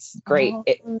because it's great.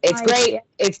 It's great. Yeah.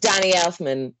 It's Danny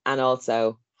Elfman and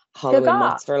also Halloween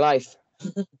Moths for Life.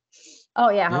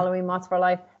 Halloween Moths for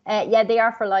Life. They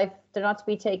are for life. They're not to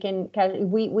be taken.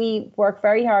 We work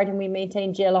very hard and we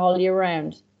maintain jail all year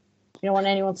round. You don't want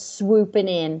anyone swooping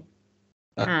in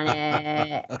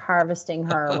and harvesting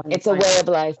her. When it's a way of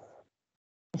life.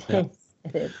 It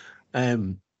is.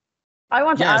 I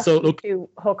want to ask you two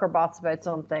hooker bots about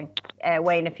something.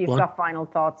 Wayne, if you've got final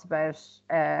thoughts about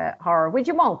horror, which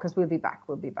you won't, because we'll be back.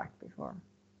 We'll be back before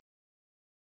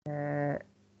the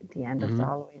end of the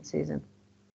Halloween season.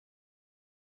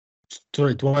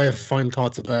 Sorry, do I have final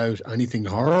thoughts about anything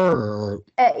horror?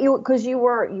 Because you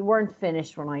weren't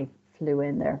finished when I flew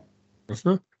in there.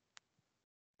 Wasn't it?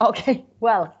 Okay,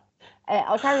 well,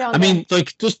 I'll carry on. I mean,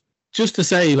 like, just to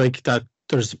say, like, that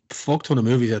there's a fuck ton of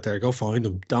movies out there. Go find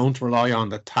them. Don't rely on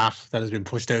the tap that has been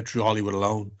pushed out through Hollywood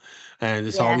alone. And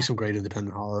there's always some great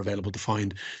independent horror available to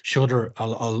find. Shudder,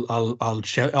 I'll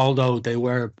shout, although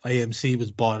AMC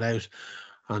was bought out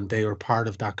and they were part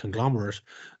of that conglomerate,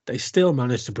 they still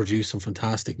managed to produce some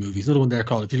fantastic movies. Another one there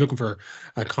called, if you're looking for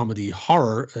a comedy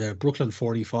horror, Brooklyn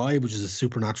 45, which is a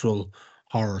supernatural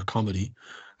horror comedy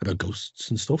about ghosts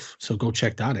and stuff. So go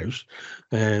check that out.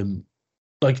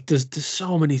 Like there's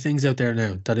so many things out there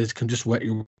now that it can just wet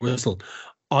your whistle.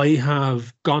 I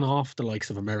have gone off the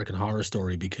likes of American Horror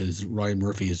Story because Ryan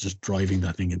Murphy is just driving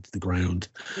that thing into the ground.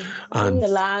 And the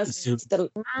last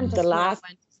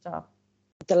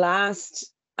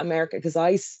America, because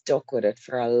I stuck with it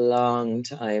for a long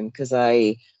time because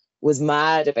I was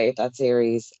mad about that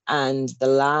series, and the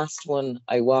last one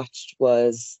I watched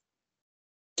was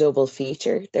double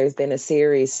feature. There's been a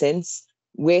series since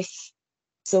with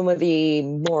some of the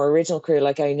more original crew,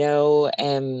 like I know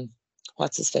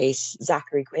what's his face,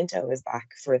 Zachary Quinto is back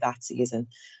for that season,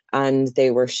 and they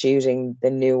were shooting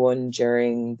the new one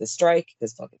during the strike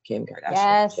because fucking Kim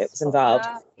Kardashian shit was involved.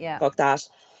 Fuck that.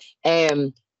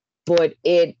 But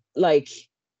it, like,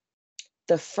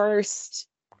 the first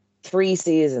 3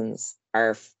 seasons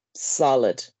are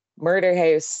solid. Murder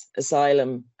House,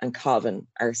 Asylum, and Coven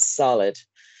are solid.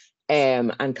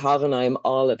 And Coven I'm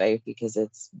all about because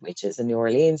it's witches in New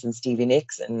Orleans and Stevie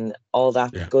Nicks and all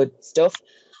that good stuff.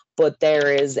 But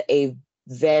there is a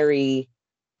very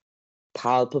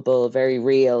palpable, very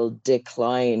real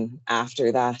decline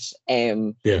after that.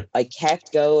 I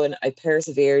kept going, I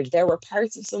persevered. There were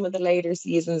parts of some of the later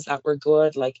seasons that were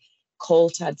good, like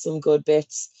Colt had some good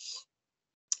bits.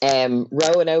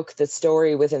 Roanoke, the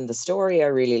story within the story, I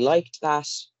really liked that,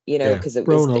 you know, because it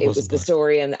was the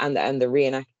story and the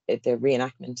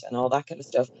reenactment and all that kind of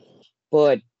stuff.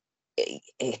 But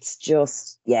it's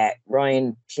just,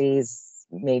 Ryan, please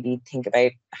maybe think about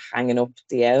hanging up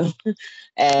the L.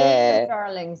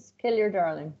 Kill your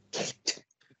darling.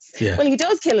 Yeah. Well, he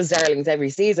does kill his darlings every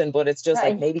season, but it's just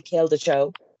like maybe kill the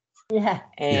show. Yeah.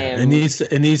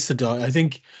 It needs to die. I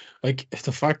think, like,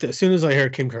 the fact that as soon as I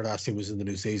heard Kim Kardashian was in the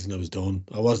new season, I was done.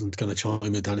 I wasn't going to chime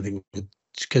into anything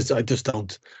because I just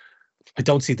don't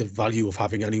see the value of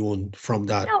having anyone from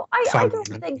that. No, I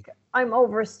don't think I'm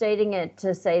overstating it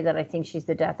to say that I think she's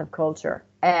the death of culture.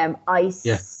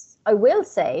 I will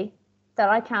say that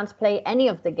I can't play any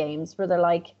of the games where they're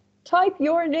like, type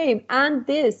your name and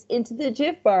this into the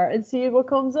GIF bar and see what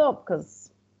comes up, because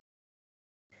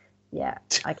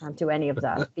I can't do any of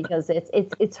that because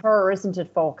it's her, isn't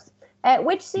it, folks?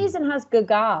 Which season has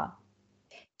Gaga?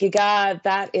 Gaga,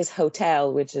 that is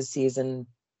Hotel, which is season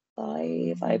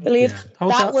 5, I believe.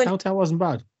 Yeah. Hotel wasn't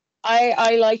bad.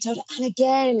 I liked it. And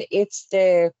again, it's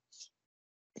the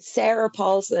Sarah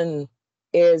Paulson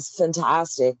is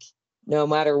fantastic no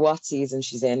matter what season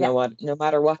she's in, no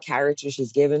matter what character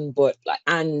she's given. But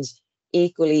and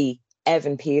equally,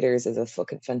 Evan Peters is a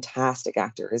fucking fantastic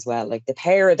actor as well. Like, the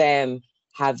pair of them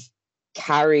have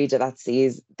carried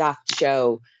that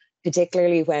show,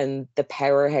 particularly when the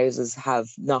powerhouses have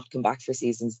not come back for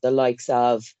seasons. The likes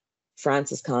of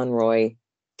Frances Conroy,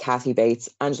 Kathy Bates,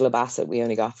 Angela Bassett, we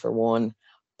only got for 1.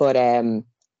 But they're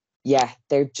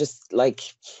just like,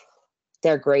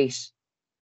 they're great,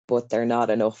 but they're not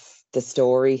enough. The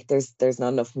story, there's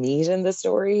not enough meat in the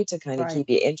story to kind of keep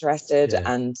you interested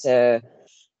and to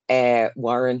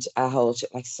warrant a whole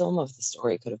like, some of the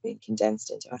story could have been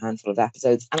condensed into a handful of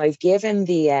episodes. And I've given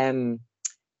the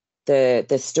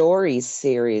the Stories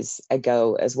series a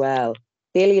go as well.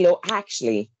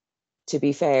 Actually, to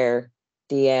be fair,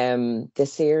 the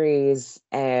series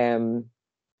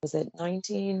was it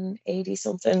 1980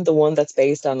 something? The one that's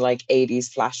based on like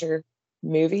 80s flasher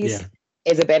movies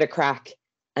is a bit of crack.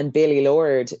 And Billie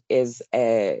Lourd is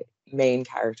a main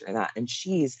character in that, and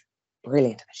she's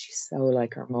brilliant. She's so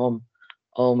like her mum.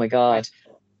 Oh my God.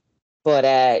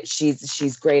 But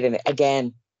she's great in it.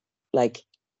 Again, like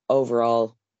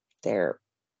overall,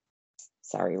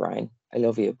 sorry, Ryan, I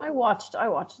love you. I watched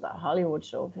that Hollywood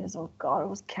show of his. Oh God, it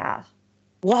was cat.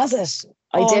 Was it?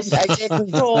 I didn't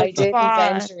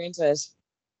venture into it.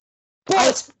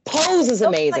 But Pose is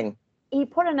amazing. Like he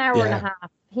put an hour and a half.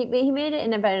 He made it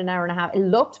in about an hour and a half. It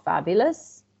looked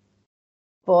fabulous,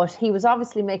 but he was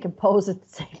obviously making Pose at the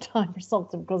same time or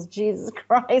something, because Jesus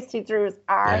Christ, he threw his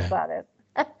arse at it.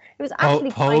 It was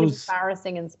actually kind of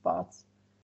embarrassing in spots.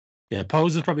 Yeah,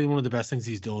 Pose is probably one of the best things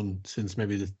he's done since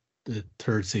maybe the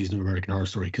third season of American Horror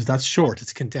Story, because that's short,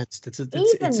 it's condensed.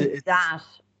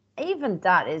 Even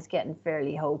that is getting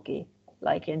fairly hokey.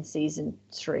 Like in season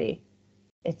 3,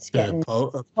 it's getting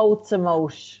totes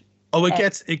emotion. Oh, it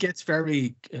gets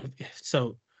very.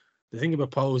 So the thing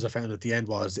about Pose I found at the end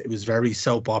was it was very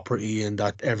soap opera-y, and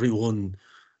that everyone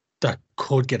that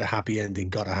could get a happy ending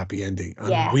got a happy ending,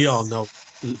 and we all know.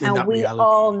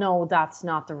 All know that's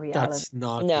not the reality. That's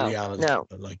not the reality. No.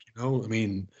 Like, you know, I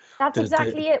mean, that's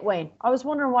exactly it, Wayne. I was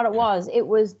wondering what it was. It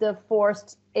was the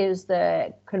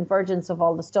convergence of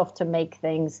all the stuff to make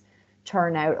things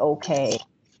turn out okay.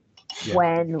 Yeah.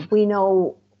 When we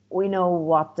know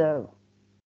what the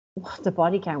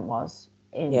body count was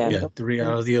the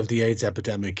reality of the AIDS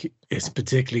epidemic is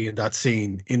particularly in that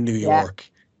scene in New York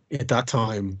at that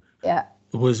time. Yeah,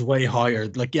 it was way higher.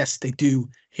 Like, yes, they do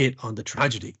hit on the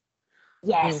tragedy.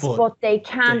 Yes, but they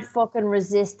can't fucking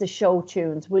resist the show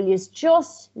tunes. Will you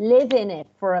just live in it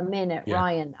for a minute,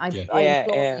 Ryan? I implore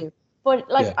you. But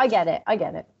like, I get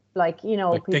it. Like, you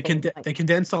know, like they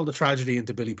condensed all the tragedy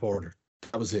into Billy Porter.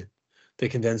 That was it. They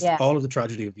condensed all of the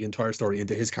tragedy of the entire story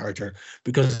into his character,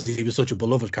 because he was such a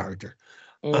beloved character,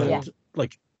 and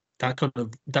like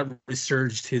that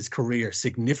resurged his career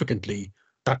significantly.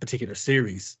 That particular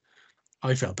series,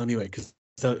 I felt anyway, because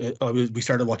we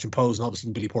started watching Pose, and all of a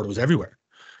sudden Billy Porter was everywhere,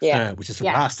 which is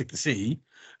fantastic to see.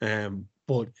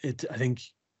 But I think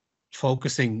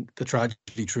focusing the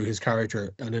tragedy through his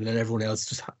character, and then everyone else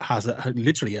just has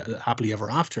literally a happily ever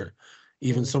after.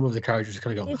 Even some of the characters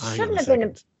kind of go. It shouldn't have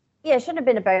been. It shouldn't have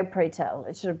been about Pray Tell.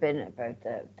 It should have been about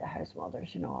the house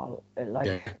mothers, you know, all,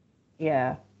 like,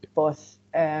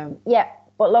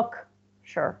 But look,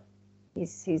 sure,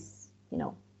 he's you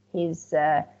know, he's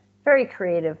very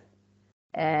creative,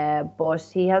 but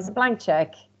he has a blank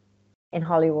check in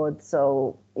Hollywood,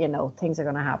 so you know things are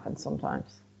going to happen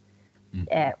sometimes.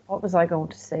 What was I going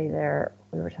to say there?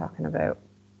 We were talking about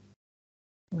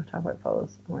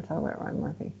Pose, and we're talking about Ryan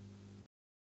Murphy.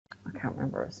 I can't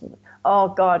remember. Oh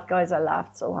God, guys, I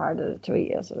laughed so hard at a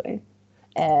tweet yesterday.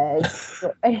 Are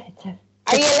you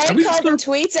allowed to call them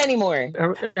tweets anymore?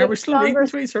 Are we still reading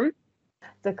tweets, are we?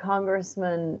 The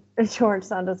Congressman George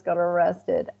Santos got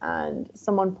arrested, and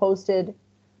someone posted,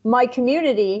 "My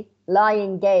community,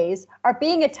 lying gays, are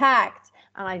being attacked."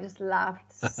 And I just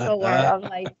laughed so hard. I'm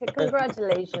like,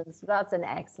 congratulations, that's an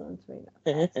excellent tweet.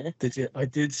 I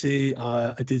did see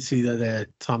that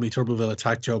Tommy Tuberville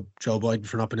attacked Joe Biden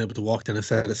for not being able to walk down a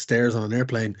set of stairs on an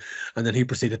airplane, and then he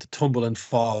proceeded to tumble and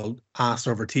fall ass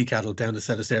over tea kettle down the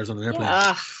set of stairs on an airplane.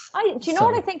 Do you know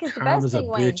what I think is the best thing,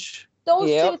 Wayne? Those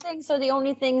two things are the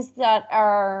only things that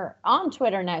are on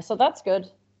Twitter now, so that's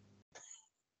good.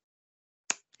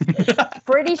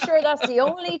 Pretty sure that's the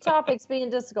only topics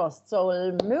being discussed.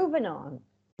 So moving on.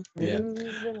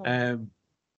 There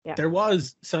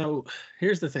was, so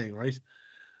here's the thing, right?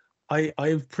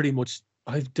 I've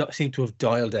seem to have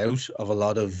dialed out of a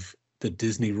lot of the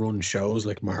Disney run shows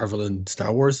like Marvel and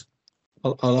Star Wars a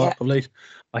lot of late.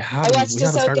 I watched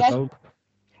Ahsoka.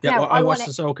 I watched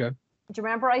Ahsoka. Do you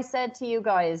remember I said to you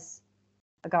guys,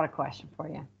 I got a question for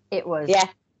you? It was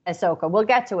Ahsoka. We'll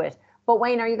get to it. But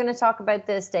Wayne, are you going to talk about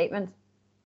the statement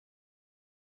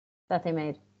that they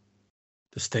made?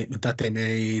 The statement that they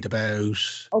made about...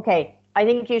 Okay, I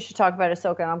think you should talk about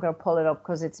Ahsoka, and I'm going to pull it up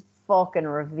because it's fucking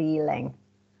revealing.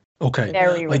 Okay,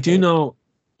 very revealing. I do know...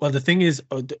 Well, the thing is,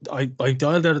 I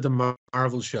dialed out of the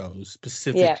Marvel shows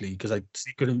specifically because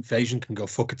Secret Invasion can go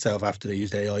fuck itself after they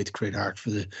used AI to create art for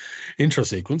the intro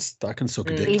sequence. That can suck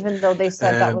a dick. Even though they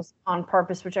said that was on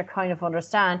purpose, which I kind of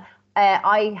understand.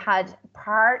 I had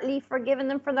partly forgiven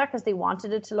them for that because they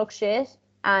wanted it to look shit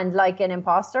and like an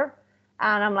imposter.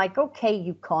 And I'm like, okay,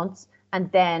 you cunts.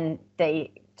 And then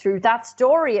they threw that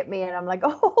story at me, and I'm like,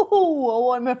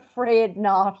 oh, I'm afraid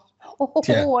not.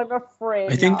 Oh, I'm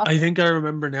afraid not. I think I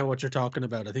remember now what you're talking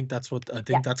about. I think that's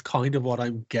that's kind of what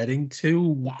I'm getting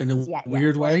to in a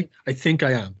weird way. I think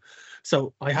I am.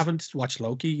 So I haven't watched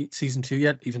Loki season 2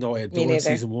 yet, even though I adored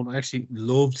season 1. I actually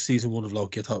loved season 1 of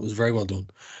Loki. I thought it was very well done.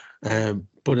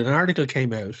 But an article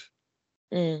came out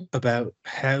about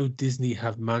how Disney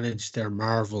have managed their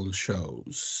Marvel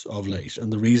shows of late,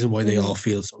 and the reason why they all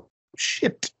feel so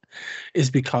shit is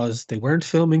because they weren't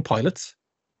filming pilots.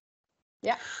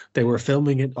 Yeah. They were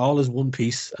filming it all as one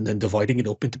piece and then dividing it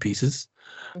up into pieces.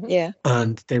 Yeah.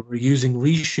 And they were using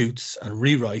reshoots and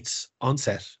rewrites on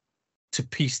set to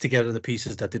piece together the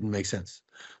pieces that didn't make sense.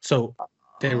 So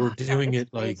they were doing it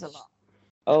like,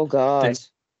 oh God.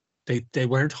 They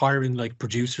weren't hiring like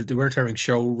producers, they weren't hiring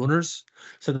showrunners.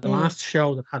 So the last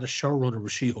show that had a showrunner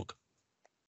was She-Hulk.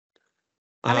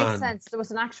 That makes sense. There was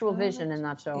an actual vision in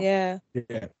that show. Yeah.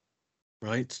 Yeah.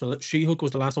 Right. So She-Hulk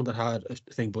was the last one that had a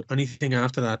thing, but anything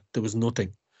after that, there was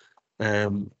nothing.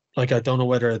 Like I don't know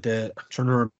whether I'm trying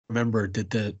to remember,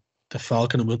 did the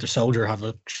Falcon and Winter Soldier have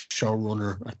a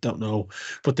showrunner? I don't know,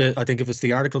 but I think if it's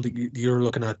the article that you're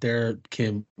looking at there,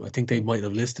 Kim, I think they might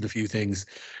have listed a few things,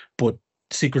 but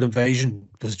Secret Invasion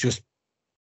was just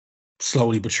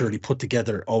slowly but surely put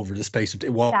together over the space of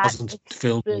it wasn't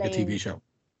filmed like a TV show.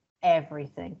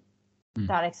 Everything.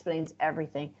 That explains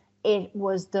everything. It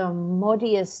was the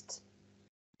muddiest,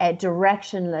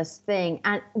 directionless thing.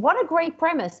 And what a great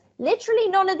premise. Literally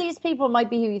none of these people might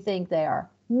be who you think they are.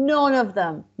 None of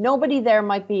them. Nobody there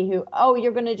might be who, oh,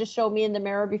 you're going to just show me in the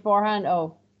mirror beforehand?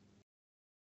 Oh.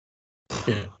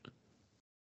 Yeah.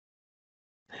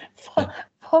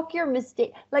 Fuck your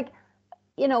mistake. Like,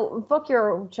 fuck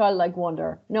your childlike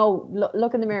wonder. No,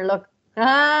 look in the mirror, look.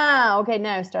 Ah, okay,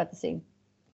 now start the scene.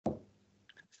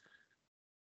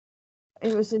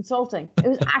 It was insulting. It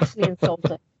was actually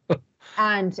insulting.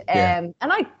 And and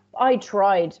I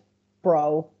tried,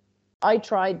 bro. I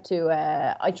tried to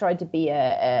be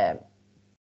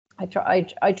I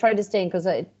tried to stay in, because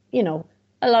a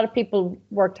lot of people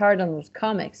worked hard on those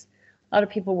comics. A lot of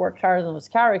people worked hard on those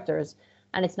characters,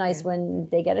 and it's nice when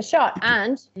they get a shot.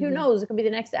 And who knows, it could be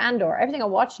the next Andor. Everything I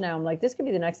watch now, I'm like, this could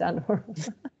be the next Andor.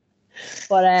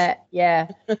 But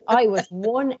I was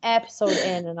one episode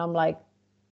in, and I'm like,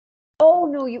 oh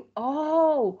no,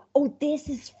 this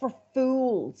is for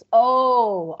fools.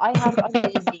 Oh, I'm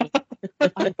busy.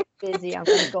 I'm busy. I'm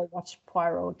going to go watch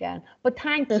Poirot again. But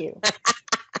thank you.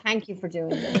 Thank you for doing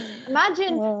this.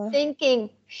 Imagine thinking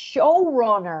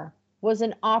showrunner was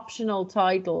an optional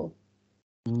title.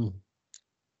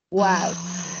 Wow.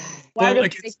 Why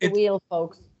don't you take the wheel,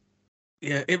 folks?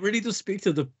 Yeah, it really does speak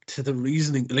to the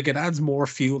reasoning. Like, it adds more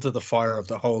fuel to the fire of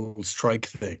the whole strike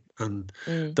thing, and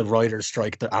the writer's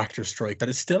strike, the actor's strike, that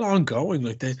is still ongoing.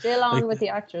 Like still on with the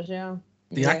actors, yeah.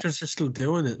 The actors are still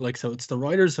doing it. Like, so it's the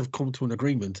writers have come to an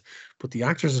agreement, but the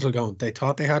actors are still going. They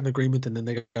thought they had an agreement, and then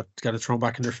they got it thrown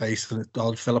back in their face, and it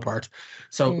all fell apart.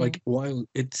 So, like, while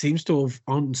it seems to have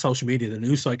on social media, the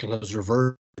news cycle has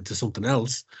reverted to something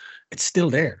else, it's still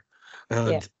there,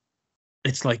 and.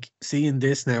 It's like seeing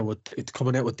this now with it's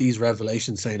coming out with these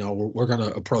revelations saying, oh, we're going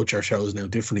to approach our shows now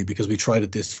differently because we tried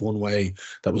it this one way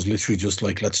that was literally just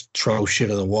like, let's throw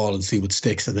shit at the wall and see what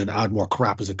sticks and then add more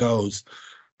crap as it goes.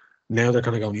 Now they're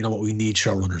kind of going, you know what, we need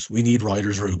showrunners. We need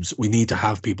writers' rooms. We need to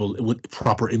have people with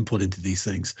proper input into these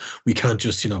things. We can't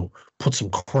just, put some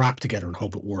crap together and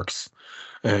hope it works.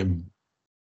 And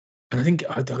I think,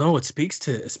 I don't know, it speaks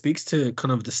to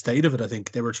kind of the state of it. I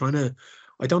think they were trying to,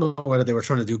 I don't know whether they were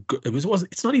trying to do.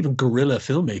 It's not even guerrilla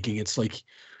filmmaking. It's like it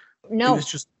was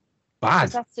just bad.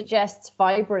 That suggests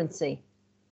vibrancy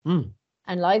and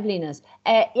liveliness.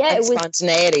 And it was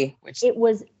spontaneity. It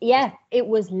was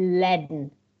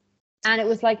leaden, and it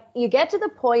was like you get to the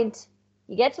point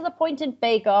in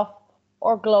Bake Off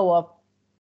or Glow Up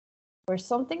where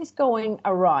something's going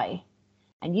awry,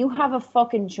 and you have a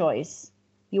fucking choice.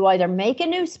 You either make a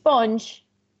new sponge.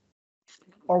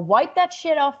 Or wipe that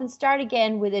shit off and start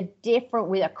again with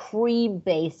a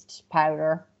cream-based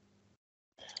powder.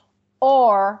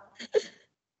 Or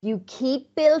you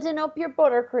keep building up your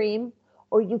buttercream,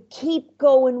 or you keep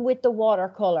going with the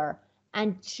watercolor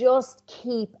and just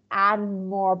keep adding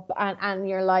more. And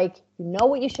you're like, you know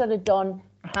what you should have done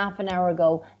half an hour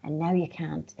ago, and now you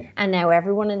can't. And now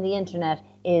everyone on the internet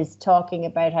is talking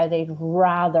about how they'd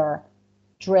rather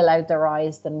drill out their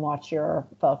eyes than watch your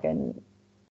fucking...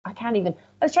 I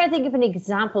was trying to think of an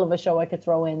example of a show I could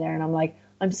throw in there, and I'm like,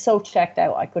 I'm so checked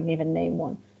out, I couldn't even name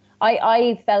one.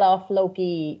 I fell off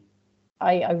Loki.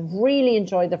 I really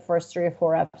enjoyed the first 3 or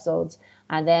 4 episodes,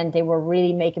 and then they were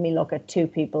really making me look at 2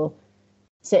 people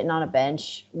sitting on a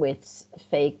bench with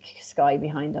fake sky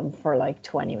behind them for like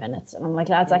 20 minutes. And I'm like,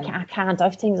 lads, I can't. I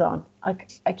have things on. I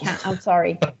can't. I'm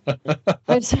sorry.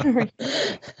 I'm sorry.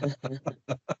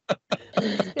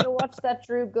 I'm just going to watch that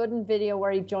Drew Gooden video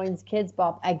where he joins Kids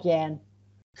Bop again.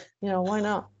 You know, why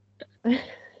not?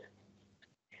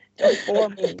 Don't bore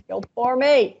me. Don't bore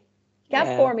me. You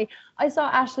can't bore me. I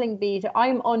saw Aisling Bede.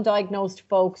 I'm undiagnosed,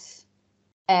 folks,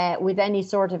 with any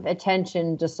sort of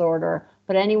attention disorder.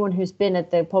 But anyone who's been at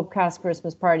the Pubcast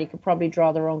Christmas party could probably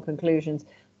draw their own conclusions.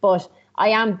 But I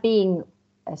am being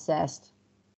assessed.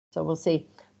 So we'll see.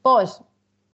 But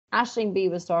Aisling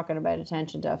Bede was talking about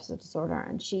attention deficit disorder,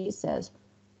 and she says,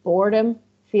 boredom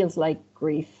feels like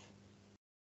grief.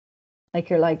 Like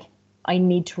you're like, I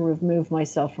need to remove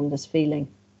myself from this feeling.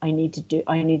 I need to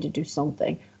do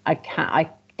something. I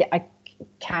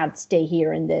can't stay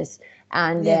here in this.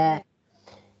 And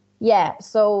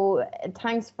so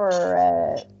thanks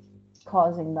for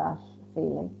causing that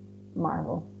feeling,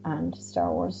 Marvel and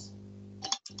Star Wars.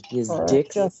 For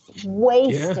dicks. Just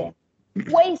wasting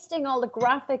all the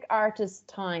graphic artists'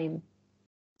 time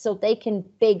so they can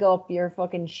big up your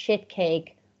fucking shit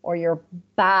cake or your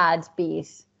bad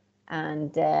beat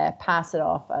and pass it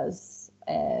off as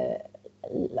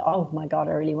oh my god,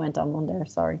 I really went on one there,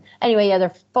 sorry. Anyway, yeah,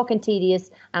 they're fucking tedious,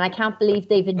 and I can't believe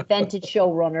they've invented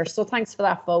showrunners. So thanks for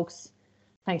that, folks.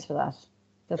 Thanks for that.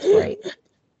 That's great.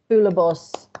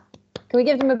 Boolabus. Can we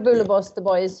give them a boolabus, the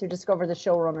boys who discover the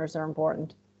showrunners are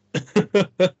important?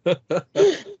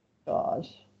 God. Oh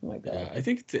my god. I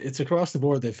think it's across the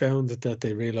board. They found that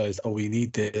they realized, we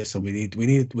need this, and we need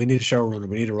a showrunner,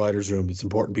 we need a writer's room. It's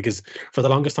important because for the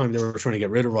longest time they were trying to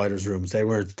get rid of writers' rooms. They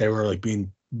were like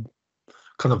being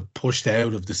kind of pushed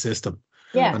out of the system.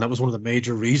 Yeah. And that was one of the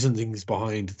major reasonings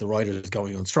behind the writers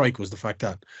going on strike, was the fact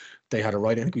that they had a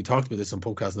writing, I think we talked about this on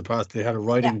podcasts in the past, they had a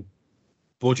writing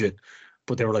budget,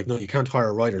 but they were like, no, you can't hire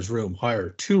a writer's room. Hire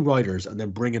 2 writers and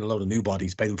then bring in a load of new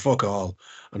bodies, pay them fuck all,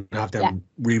 and have them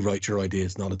rewrite your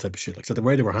ideas and all that type of shit. Like, so the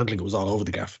way they were handling it was all over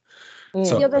the gaff.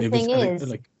 So the other thing is,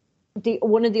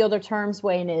 one of the other terms,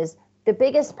 Wayne, is the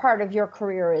biggest part of your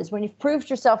career is when you've proved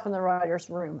yourself in the writer's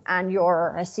room and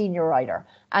you're a senior writer.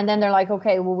 And then they're like,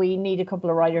 okay, well, we need a couple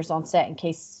of writers on set in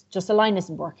case just a line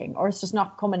isn't working or it's just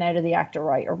not coming out of the actor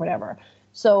right or whatever.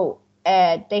 So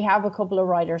they have a couple of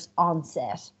writers on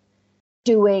set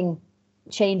doing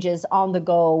changes on the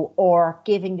go or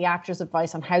giving the actors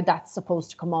advice on how that's supposed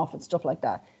to come off and stuff like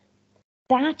that.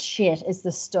 That shit is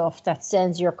the stuff that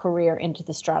sends your career into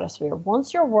the stratosphere.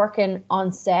 Once you're working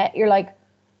on set, you're like,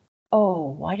 oh,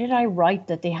 why did I write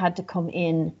that they had to come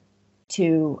in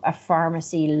to a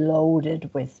pharmacy loaded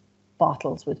with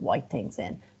bottles with white things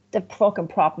in? The fucking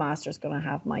prop master's going to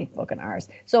have my fucking arse.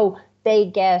 So they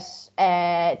get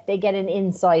an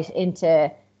insight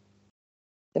into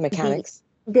the mechanics.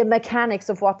 The mechanics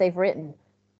of what they've written.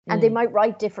 And they might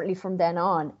write differently from then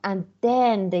on. And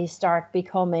then they start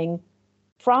becoming,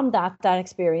 from that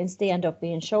experience, they end up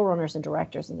being showrunners and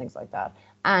directors and things like that.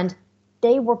 And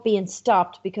they were being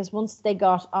stopped because once they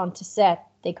got onto set,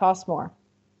 they cost more.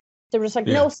 They were just like,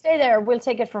 no, stay there. We'll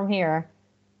take it from here.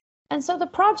 And so the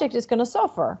project is going to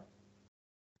suffer.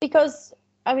 Because,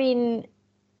 I mean,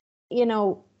 you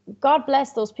know, God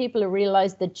bless those people who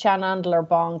realized that Chan Andler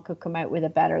Bong could come out with a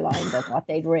better line than what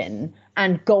they'd written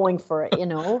and going for it, you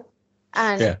know.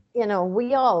 And, you know,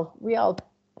 we all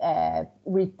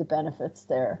reap the benefits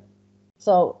there.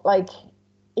 So, like,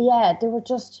 yeah, they were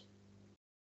just...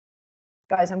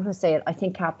 Guys, I'm going to say it. I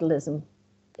think capitalism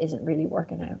isn't really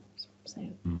working out. That's what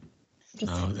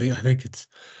I'm saying. I think it's...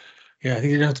 Yeah, I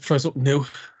think you're going to have to try something new.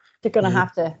 They're going to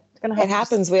have to... It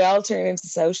happens. We all turn into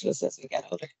socialists as we get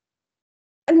older.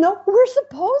 No, we're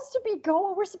supposed to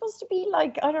be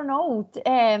like, I don't know,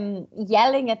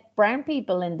 yelling at brown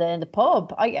people in the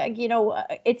pub. You know,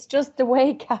 it's just the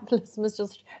way capitalism has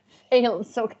just failed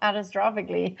so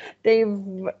catastrophically. They've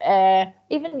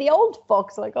even the old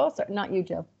fucks like, oh, sorry, not you,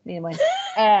 Jill. Anyway,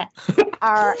 are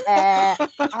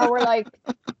we're like,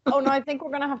 oh no, I think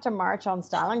we're gonna have to march on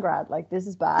Stalingrad. Like, this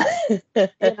is bad. You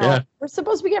know, we're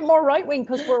supposed to be getting more right wing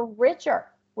because we're richer.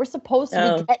 We're supposed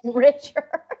to be getting richer.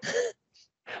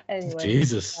 Anyway,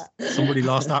 Jesus, somebody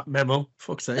lost that memo.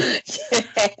 Fuck's sake.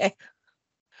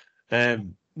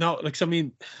 No, like, so, I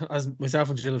mean, as myself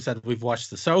and Jill have said, we've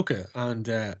watched Ahsoka, and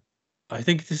I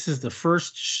think this is the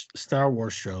first Star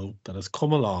Wars show that has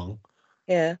come along,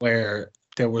 where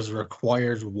there was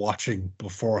required watching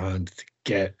beforehand to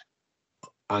get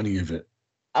any of it.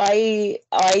 I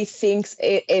think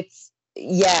it's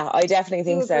I definitely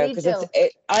think so, because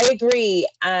I agree,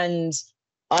 and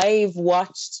I've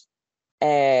watched.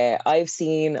 I've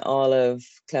seen all of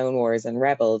Clone Wars and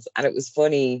Rebels, and it was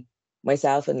funny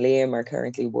myself and Liam are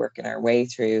currently working our way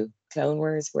through Clone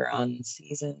Wars. We're on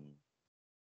season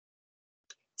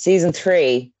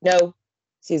 3. No,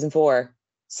 season 4.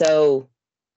 So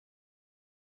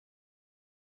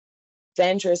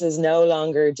Ventress is no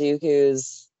longer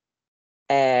Dooku's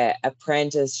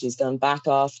apprentice. She's gone back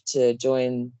off to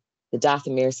join the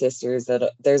Dathomir sisters.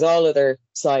 That there's all other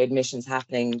side missions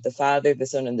happening. The father, the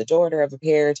son, and the daughter have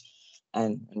appeared,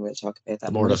 and we'll talk about that.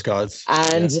 The Mortis gods.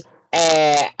 And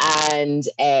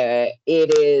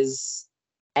it is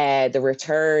the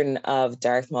return of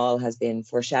Darth Maul has been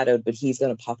foreshadowed, but he's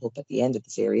going to pop up at the end of the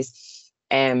series.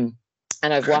 And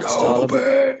I've watched all of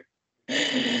it,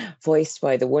 voiced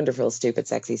by the wonderful, stupid,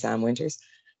 sexy Sam Winters.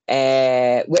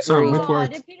 Whitworth.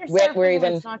 Did Peter Whitworth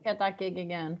even not get that gig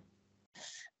again?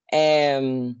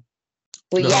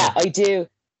 But yeah, I do.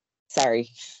 Sorry.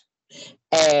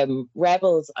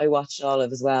 Rebels I watched all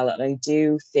of as well, and I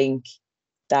do think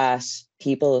that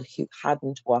people who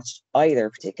hadn't watched either,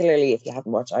 particularly if you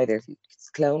haven't watched either, if it's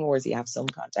Clone Wars, you have some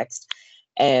context.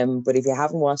 But if you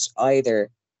haven't watched either,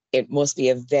 it must be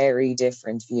a very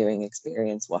different viewing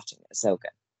experience watching Ahsoka.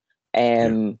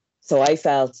 So I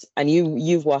felt, and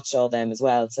you've watched all them as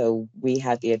well, so we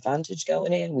had the advantage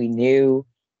going in. We knew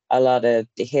a lot of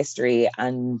the history,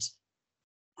 and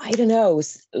I don't know,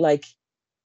 like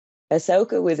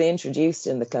Ahsoka was introduced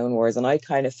in the Clone Wars, and I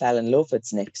kind of fell in love with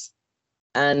Snips,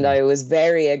 and I was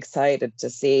very excited to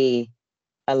see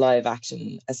a live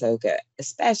action Ahsoka,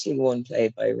 especially one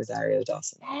played by Rosario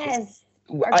Dawson. Yes,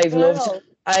 I've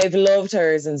loved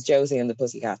her since Josie and the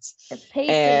Pussycats. The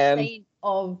patron saint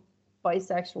of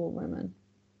bisexual women.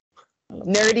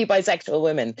 Nerdy bisexual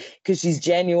women, because she's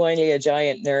genuinely a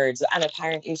giant nerd, and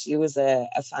apparently she was a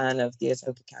fan of the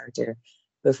Ahsoka character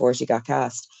before she got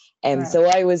cast. Right. So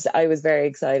I was very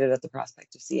excited at the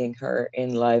prospect of seeing her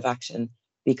in live action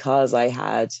because I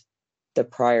had the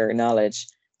prior knowledge.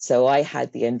 So I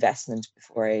had the investment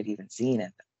before I had even seen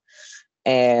it.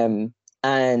 And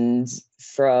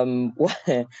from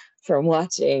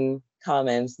watching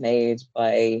comments made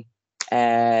by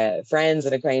friends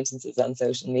and acquaintances on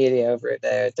social media over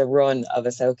the run of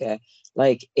Ahsoka,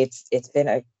 like it's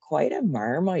been quite a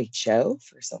Marmite show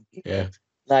for some people. Yeah.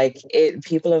 Like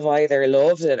people have either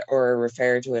loved it or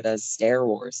referred to it as Star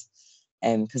Wars,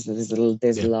 because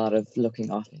there's a lot of looking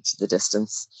off into the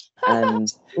distance,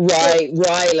 and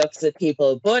Rye looks at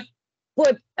people, but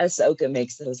Ahsoka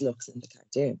makes those looks in the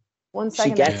cartoon. 1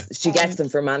 second, she gets them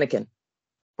from Anakin.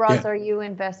 Bros, are you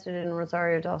invested in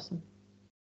Rosario Dawson?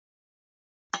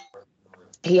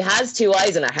 He has 2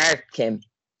 eyes and a heart, Kim.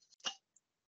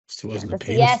 2 eyes and a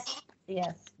penis.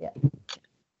 Yes.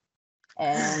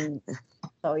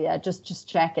 So yeah, just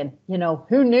checking. You know,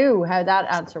 who knew how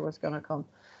that answer was going to come?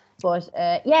 But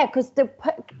yeah,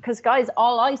 because guys,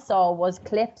 all I saw was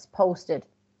clips posted.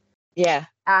 Yeah.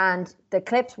 And the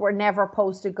clips were never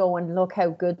posted going, look how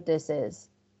good this is.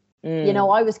 You know,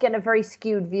 I was getting a very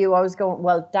skewed view. I was going,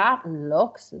 well, that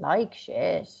looks like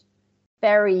shit.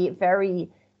 Very, very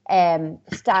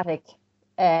static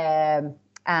and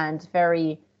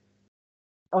very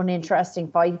uninteresting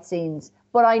fight scenes.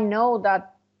 But I know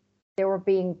that they were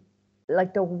being,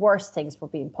 like, the worst things were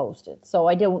being posted. So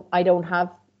I don't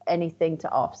have anything to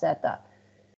offset that.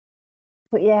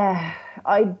 But yeah,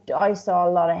 I saw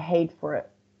a lot of hate for it.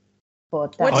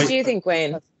 But what did you think,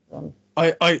 Wayne?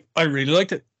 I really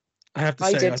liked it. I have to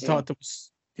say, I thought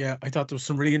there was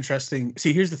some really interesting.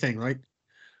 See, here's the thing, right?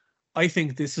 I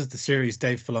think this is the series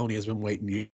Dave Filoni has been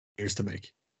waiting years to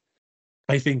make.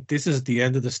 I think this is the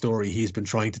end of the story he's been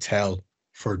trying to tell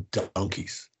for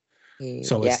donkeys.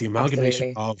 So it's the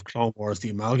amalgamation of Clone Wars, the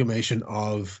amalgamation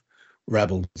of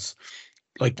Rebels.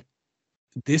 Like,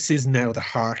 this is now the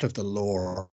heart of the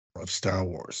lore of Star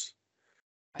Wars.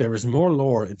 There is more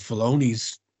lore in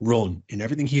Filoni's run, in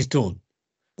everything he's done,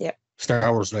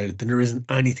 Star Wars related, than there is in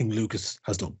anything Lucas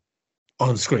has done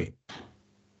on screen.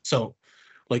 So,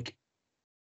 like,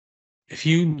 if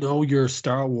you know your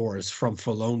Star Wars from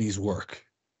Filoni's work,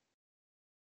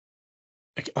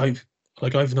 I've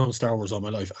known Star Wars all my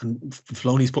life, and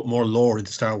Filoni's put more lore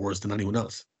into Star Wars than anyone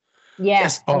else.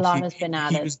 Yes, a lot has been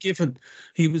added.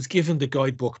 He was given the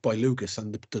guidebook by Lucas,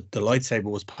 and the lightsaber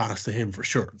was passed to him for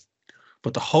sure.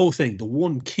 But the whole thing, the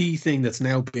one key thing that's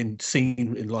now been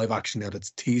seen in live action now that's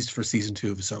teased for season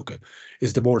 2 of Ahsoka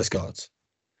is the Mortis gods.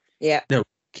 Yeah. Now,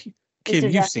 Kim,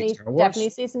 you've seen Star Wars. Definitely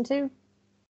season 2?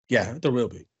 Yeah, there will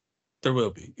be. They're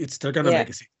going to make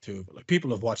a season 2 of it. Like,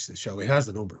 people have watched this show. It has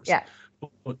the numbers. Yeah.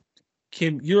 But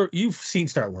Kim, you've seen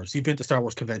Star Wars. You've been to Star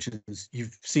Wars conventions.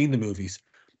 You've seen the movies.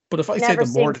 But if I say the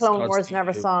Mortis Clone gods Wars, to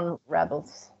never you, saw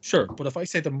Rebels. Sure, but if I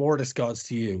say the Mortis gods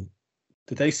to you,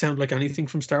 do they sound like anything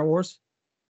from Star Wars?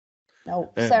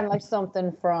 No, sound like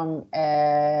something from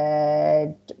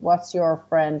what's your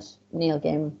friend Neil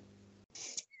Gaiman?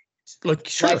 Like,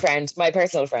 sure. My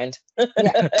personal friend.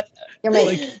 Yeah, your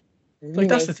mate. Like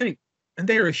that's the thing, and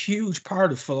they are a huge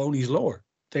part of Filoni's lore.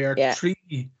 They are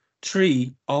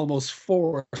three, almost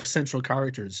 4 central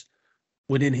characters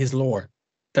within his lore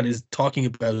that is talking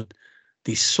about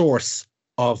the source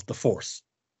of the Force,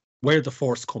 where the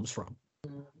Force comes from,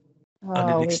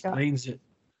 and it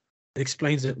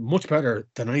explains it much better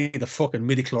than any of the fucking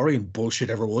midichlorian bullshit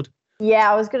ever would.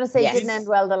 Yeah, I was going to say it didn't end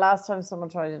well the last time someone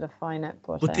tried to define it,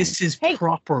 but this is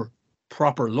proper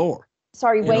lore.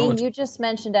 Sorry, Wayne, you just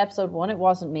mentioned episode 1. It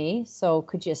wasn't me, so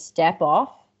could you step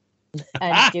off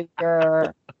and do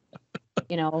your,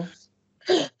 do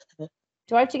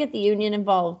I have to get the union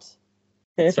involved?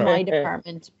 It's my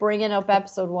department. Bringing up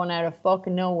episode 1 out of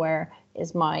fucking nowhere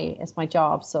is my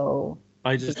job. So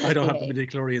I don't have the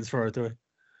midichlorians for it, do I?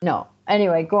 No.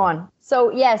 Anyway, go on.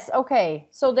 So yes, okay.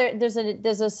 So there's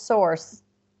a source.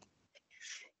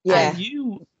 Yeah.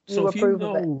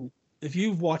 If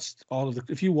you've watched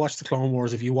the Clone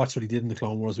Wars, if you watched what he did in the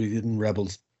Clone Wars, what he did in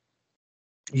Rebels,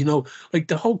 like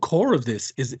the whole core of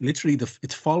this is literally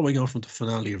it's following on from the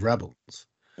finale of Rebels,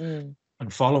 and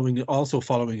following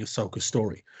Ahsoka's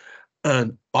story.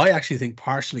 And I actually think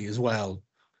partially as well,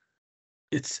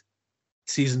 it's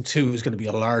season 2 is going to be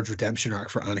a large redemption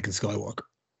arc for Anakin Skywalker.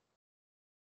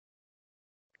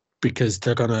 Because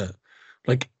they're gonna,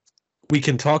 we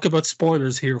can talk about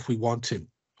spoilers here if we want to.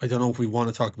 I don't know if we want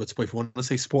to talk about spoilers. If we want to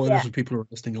say spoilers for people who are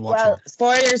listening and watching. Well,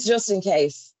 spoilers just in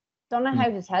case. Don't know how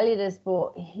to tell you this,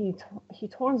 but he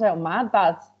turns out mad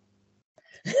bad.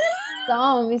 He's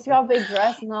got a big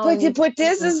dress and all. But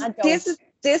this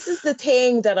is the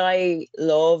thing that I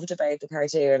loved about the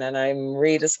cartoon, and I'm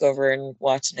rediscovering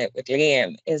watching it with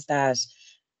Liam, is that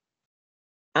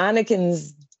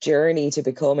Anakin's journey to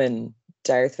becoming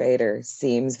Darth Vader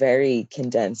seems very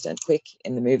condensed and quick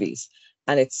in the movies,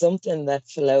 and it's something that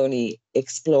Filoni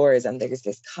explores, and there's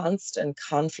this constant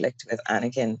conflict with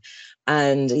Anakin,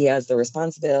 and he has the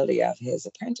responsibility of his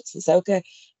apprentice Ahsoka,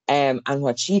 and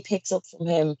what she picks up from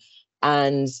him,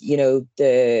 and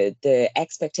the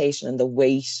expectation and the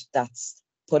weight that's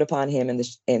put upon him in the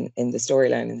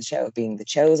storyline in the show, being the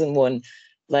chosen one,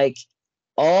 like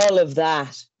all of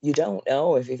that you don't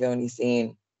know if you've only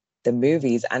seen the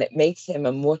movies, and it makes him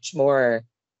a much more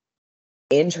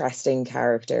interesting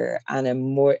character and a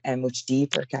much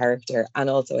deeper character.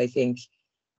 And also, I think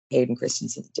Hayden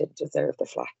Christensen didn't deserve the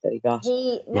flack that he got.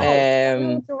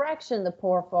 Direction, the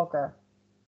poor fucker.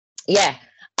 Yeah,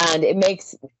 and it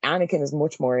makes Anakin is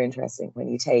much more interesting when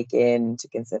you take into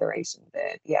consideration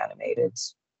the animated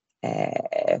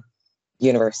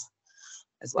universe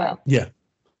as well. Yeah,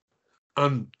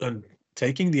 and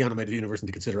taking the animated universe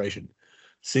into consideration,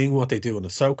 seeing what they do in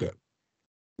Ahsoka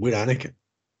with Anakin,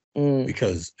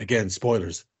 because again,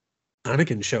 spoilers,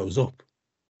 Anakin shows up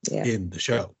in the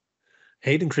show.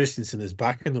 Hayden Christensen is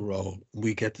back in the role.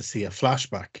 We get to see a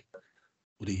flashback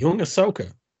with a young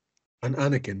Ahsoka and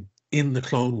Anakin in the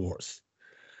Clone Wars,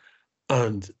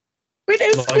 and with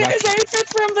his outfit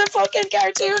from the fucking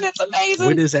cartoon, it's amazing.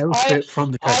 With his outfit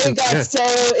from the cartoon, I got so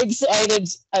excited.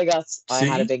 I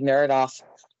had a big nerd off.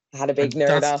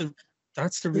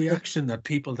 That's the reaction that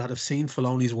people that have seen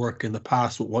Filoni's work in the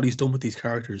past with what he's done with these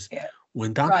characters. Yeah.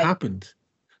 When that happened,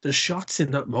 there's shots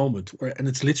in that moment and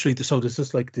it's literally there's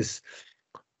just like this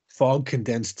fog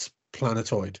condensed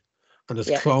planetoid, and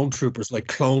there's clone troopers, like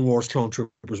Clone Wars clone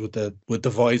troopers with the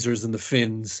visors and the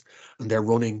fins, and they're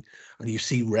running, and you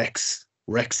see Rex.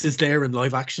 Rex is there in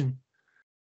live action,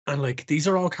 and like these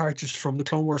are all characters from the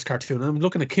Clone Wars cartoon. And I'm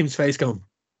looking at Kim's face going,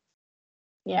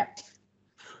 yeah.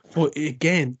 But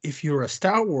again, if you're a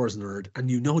Star Wars nerd and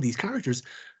you know these characters,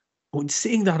 when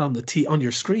seeing that on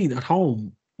your screen at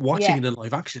home, watching it in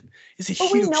live action is a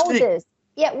huge thing. But we know this.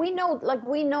 Yeah, we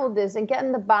know this, and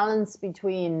getting the balance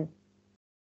between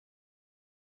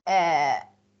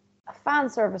fan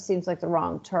service seems like the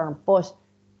wrong term, but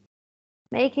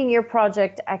making your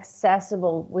project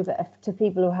accessible to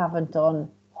people who haven't done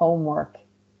homework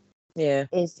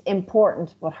is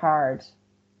important but hard.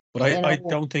 But I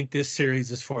don't think this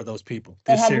series is for those people.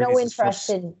 They have no interest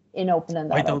in opening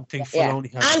that. I don't think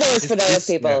Filoni has. Andor is for those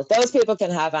people. Yeah. Those people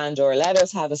can have Andor. Let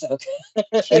us have Ahsoka.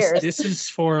 This is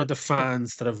for the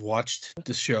fans that have watched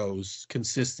the shows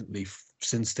consistently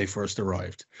since they first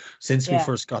arrived. Since we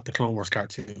first got the Clone Wars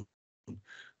cartoon.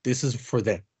 This is for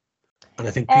them. And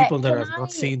I think people that have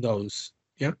not seen those,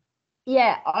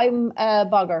 Yeah, I'm a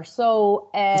bugger. So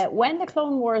when the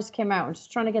Clone Wars came out, I'm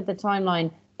just trying to get the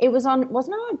timeline. It was on,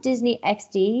 wasn't it on Disney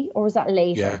XD, or was that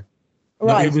later? Yeah,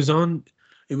 right. No, it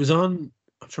was on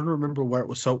I'm trying to remember where it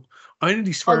was. So I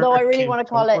only swear. Although I really want to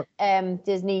call it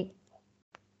Disney.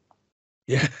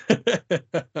 Yeah.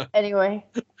 Anyway,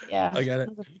 yeah. I get it.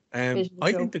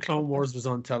 I think the Clone Wars was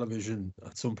on television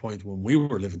at some point when we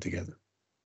were living together.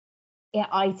 Yeah,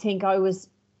 I think I was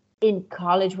in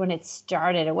college when it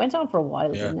started. It went on for a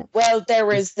while, didn't it? Well, there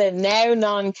was the now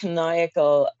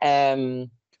non-canonical 2D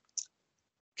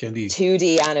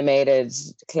animated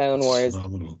Clone Wars,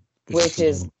 which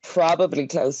is probably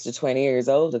close to 20 years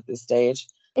old at this stage.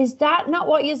 Is that not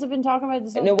what you've been talking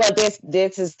about? No, well,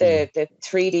 this is the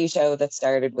 3D show that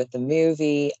started with the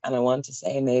movie, and I want to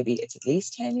say maybe it's at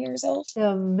least 10 years old.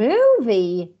 The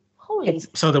movie? Holy!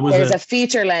 So there's a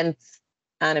feature-length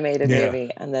animated movie,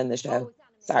 and then the show.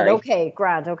 Sorry. Okay,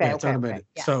 grand. Okay, it's animated.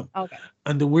 Yeah. So,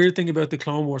 and the weird thing about the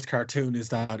Clone Wars cartoon is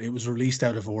that it was released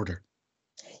out of order.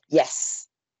 Yes.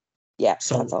 Yeah.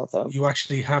 So that's also. You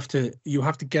actually have to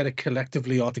get it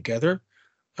collectively all together.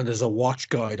 And there's a watch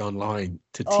guide online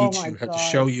to teach you how to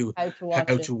show you how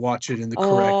to watch it in the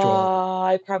correct order.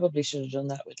 I probably should have done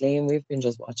that with Liam. We've been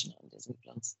just watching it on Disney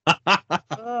Plus.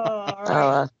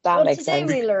 That makes sense.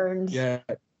 Today we learned. Yeah.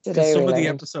 Because some of the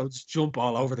episodes jump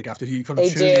all over the gaff. They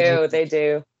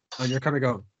do. And you're kind of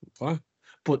going, what?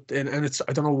 But and it's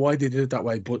I don't know why they did it that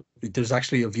way, but there's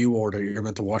actually a view order you're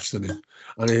meant to watch them in.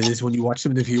 And it is when you watch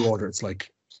them in the view order, it's like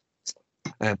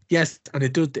yes, and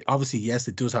it does obviously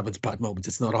it does have its bad moments.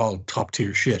 It's not all top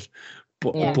tier shit,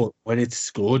 but when it's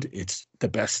good, it's the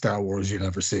best Star Wars you'll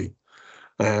ever see.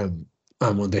 And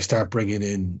when they start bringing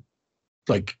in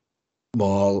like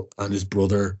Maul and his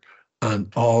brother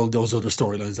and all those other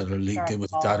storylines that are linked in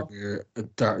with Dathomir,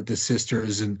 the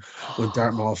sisters, and when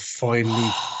Darth Maul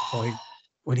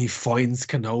when he finds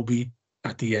Kenobi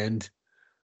at the end.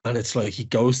 And it's like he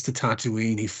goes to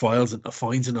Tatooine, he finds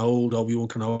an old Obi-Wan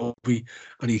Kenobi,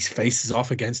 and he faces off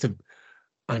against him.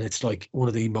 And it's like one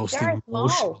of the most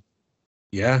emotional.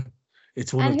 Yeah,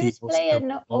 it's one of the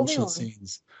most emotional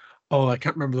scenes. Oh, I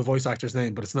can't remember the voice actor's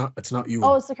name, but it's not you.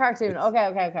 Oh, it's the cartoon.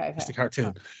 Okay. It's the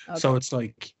cartoon. Okay. So it's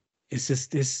like it's just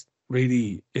this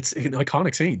really. It's an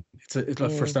iconic scene. It's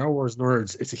like for Star Wars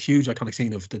nerds, it's a huge iconic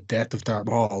scene of the death of Darth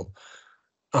Maul,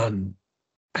 and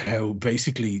how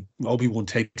basically Obi-Wan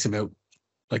takes him out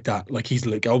like that. Like he's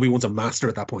like Obi-Wan's a master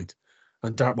at that point,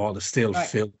 and Darth Maul is still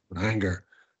filled with anger,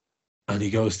 and he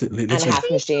goes to with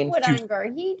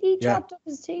anger. He chopped up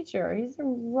his teacher. He's the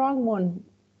wrong one.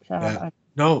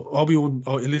 No, Obi-Wan.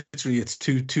 Literally, it's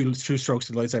two strokes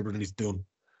of the lightsaber, and he's done.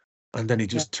 And then he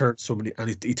just turns somebody, and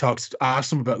he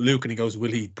asks him about Luke, and he goes,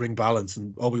 "Will he bring balance?"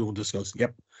 And Obi-Wan just goes,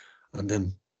 "Yep," and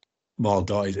then Maul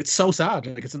dies. It's so sad.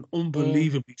 Like it's an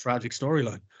unbelievably tragic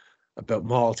storyline about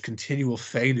Maul's continual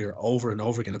failure over and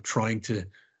over again of trying to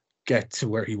get to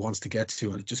where he wants to get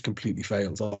to, and it just completely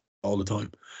fails all the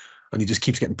time. And he just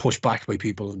keeps getting pushed back by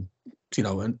people, and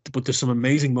but there's some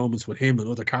amazing moments with him and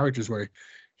other characters where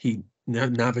he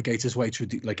navigates his way through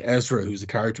like Ezra, who's a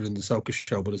character in the Ahsoka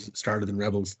show, but has started in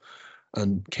Rebels,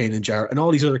 and Kanan Jarrus, and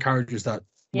all these other characters that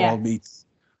Maul meets,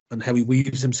 and how he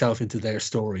weaves himself into their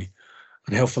story.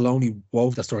 And how Filoni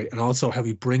wove that story, and also how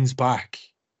he brings back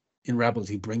in Rebels,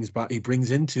 he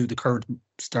brings into the current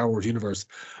Star Wars universe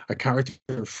a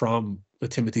character from the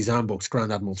Timothy Zahn books,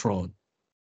 Grand Admiral Thrawn,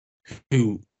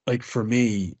 who, like for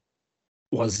me,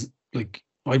 was like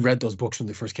I read those books when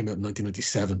they first came out in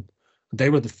 1997. They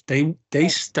were they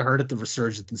started the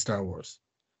resurgence in Star Wars.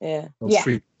 Yeah, those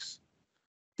 3 books.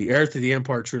 The Heir to the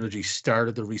Empire trilogy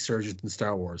started the resurgence in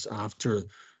Star Wars after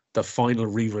the final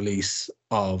re-release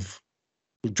of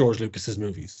George Lucas's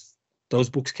movies. Those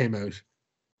books came out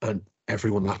and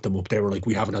everyone lapped them up. They were like,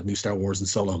 we haven't had new Star Wars in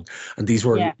so long. And these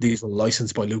were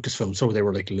licensed by Lucasfilm, so they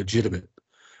were like legitimate.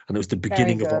 And it was the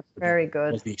beginning of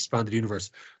the expanded universe.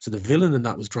 So the villain in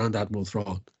that was Grand Admiral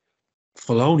Thrawn.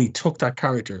 Filoni took that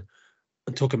character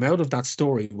and took him out of that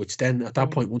story, which then at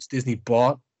that point, once Disney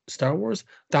bought Star Wars,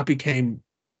 that became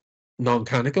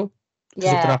non-canonical.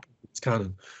 Yeah. It's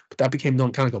canon, but that became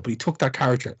non-canonical. But he took that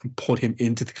character and put him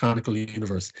into the canonical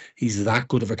universe. He's that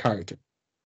good of a character.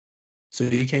 So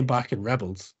he came back in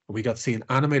Rebels, and we got to see an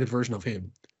animated version of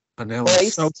him. And now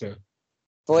Ahsoka,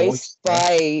 voiced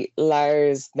by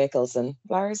Lars Mikkelsen.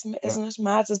 Lars, isn't it?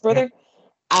 Mads' brother.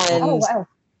 Yeah.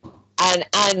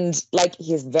 And like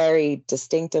his very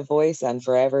distinctive voice, and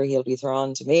forever he'll be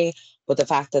Thrawn to me. But the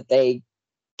fact that they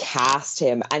cast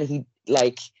him, and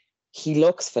he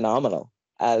looks phenomenal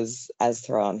as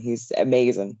Thrawn. He's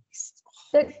amazing.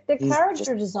 The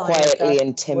character design quietly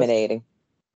intimidating.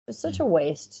 It's such a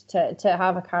waste to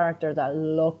have a character that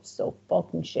looked so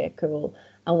fucking shit cool,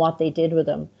 and what they did with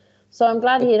him. So I'm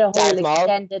glad he had a whole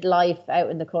extended life out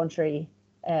in the country.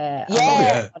 On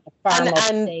the farm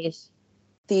upstate.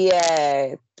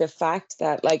 the fact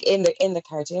that like in the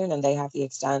cartoon, and they have the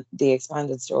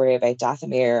expanded story about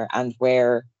Dathomir and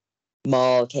where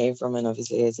Maul came from, and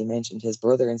obviously, as you mentioned, his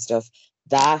brother and stuff.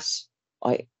 That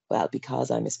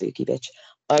because I'm a spooky bitch,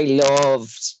 I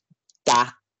loved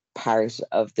that part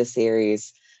of the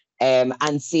series,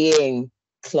 and seeing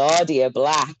Claudia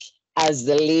Black as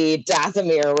the lead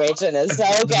Dathomir witch in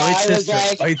Ahsoka, I was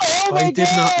like, oh my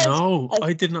God.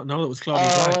 I did not know it was Claudia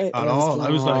Black at all. I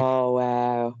was like, oh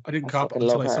wow, I didn't cop it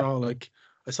until I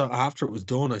saw after it was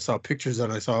done. I saw pictures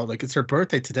and I saw like it's her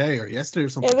birthday today or yesterday or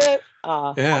something. Is it?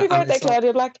 Happy birthday,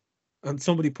 Claudia Black. And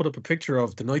somebody put up a picture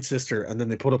of the Night Sister, and then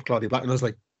they put up Claudia Black, and I was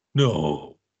like,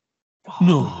 no.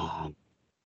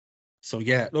 So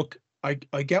yeah, look, I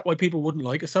get why people wouldn't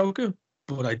like Ahsoka,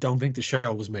 but I don't think the show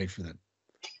was made for them.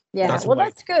 Yeah,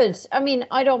 that's good. I mean,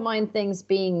 I don't mind things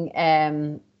being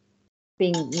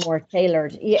more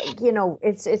tailored. Yeah, you know,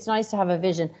 it's nice to have a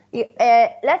vision.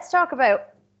 Let's talk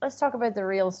about the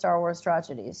real Star Wars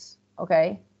tragedies.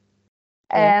 Okay.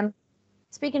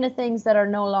 Speaking of things that are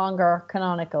no longer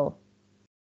canonical,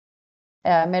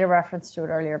 I made a reference to it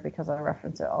earlier because I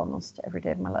reference it almost every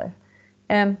day of my life.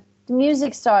 The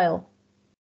music style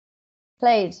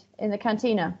played in the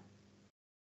cantina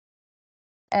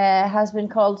has been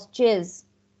called Jizz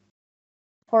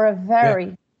for a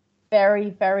very, very,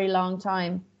 very long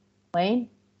time. Wayne,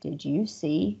 did you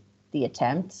see the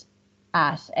attempt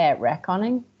at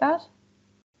retconning that?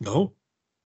 No.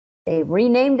 They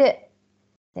renamed it.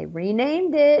 I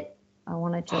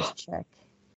want to just check.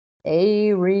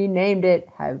 They renamed it.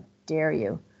 How dare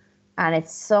you? And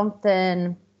it's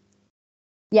something.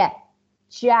 Yeah,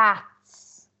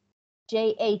 Jazt.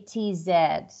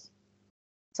 Jatz.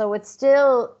 So it's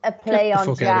still a play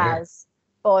on jazz,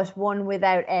 but one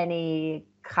without any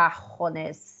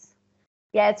cajones.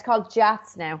 Yeah, it's called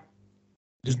Jazt now.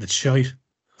 Isn't it shite?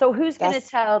 So who's going to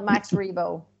tell Max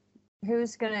Rebo?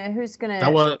 Who's gonna?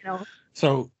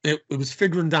 So it was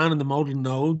figuring down in the modal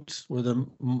nodes where the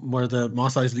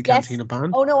Mos Eisley Cantina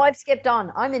band. Oh no, I've skipped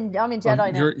on. I'm in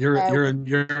Jedi now.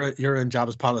 You're in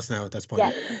Jabba's palace now at this point.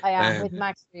 Yeah, I am with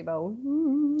Max Rebo.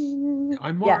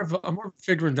 I'm more of a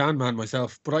figuring down man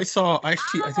myself, but I saw I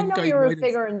think I know you're a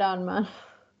figuring down man.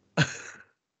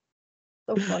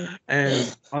 So funny.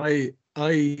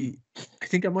 I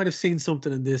think I might have seen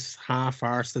something in this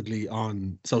half-heartedly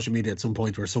on social media at some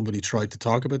point where somebody tried to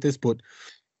talk about this, but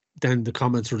then the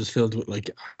comments were just filled with like,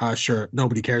 sure,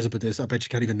 nobody cares about this. I bet you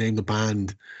can't even name the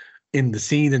band in the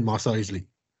scene in Mos Eisley.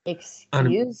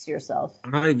 Excuse yourself.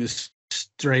 And I was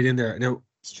straight in there. Now,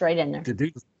 the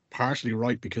dude was partially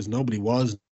right because nobody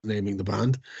was naming the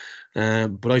band.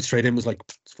 But I straight in was like,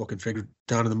 fucking figured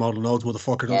down in the model nodes,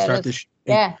 motherfucker, don't start this shit.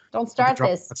 Yeah, don't start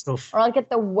this. Or I'll get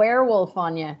the werewolf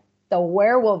on you. The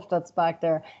werewolf that's back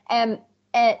there. The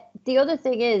other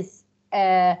thing is,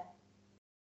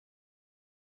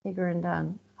 figuring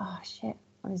down. Oh shit!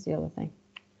 What is the other thing?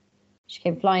 She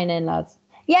came flying in, lads.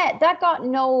 Yeah, that got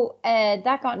no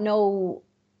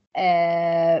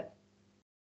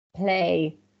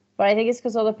play, but I think it's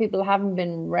because other people haven't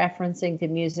been referencing the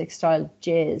music style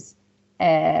Jizz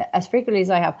as frequently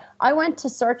as I have. I went to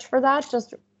search for that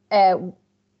just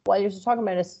while you were talking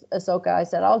about Ahsoka. I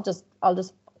said I'll just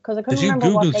because I couldn't remember.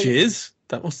 Did you Google Jizz?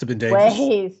 That must have been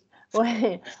dangerous.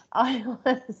 Wait. I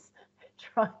was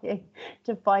trying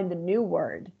to find the new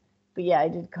word, but yeah, I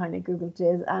did kind of Google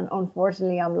Jizz, and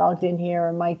unfortunately, I'm logged in here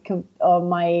on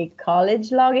my college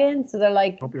login, so they're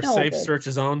like, "Hope your safe search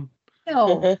is on."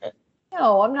 No,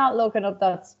 I'm not looking up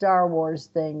that Star Wars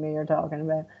thing that you're talking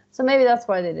about. So maybe that's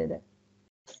why they did it,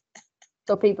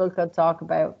 so people could talk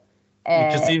about.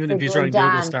 Because even if you try and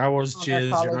Google Star Wars Jizz,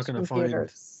 you're not going to find.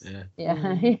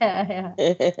 Yeah.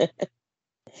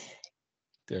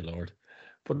 Dear Lord.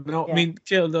 But no, I mean,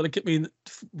 Jill,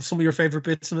 some of your favorite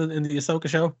bits in the Ahsoka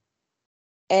show.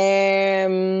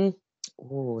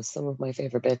 Some of my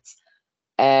favorite bits.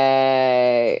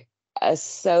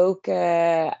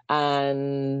 Ahsoka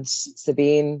and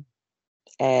Sabine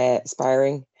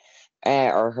sparring,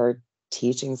 or her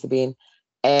teaching Sabine.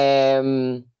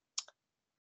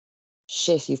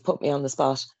 Shit, you've put me on the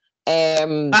spot.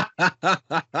 Can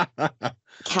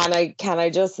I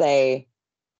just say,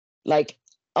 like,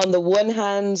 on the one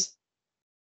hand,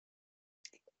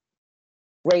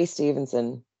 Ray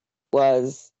Stevenson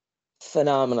was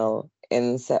phenomenal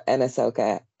in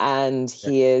Ahsoka, and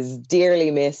he is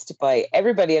dearly missed by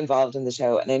everybody involved in the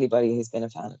show and anybody who's been a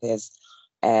fan of his.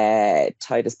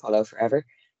 Titus Pullo forever.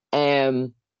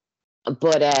 But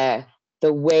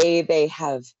the way they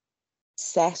have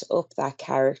set up that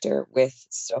character with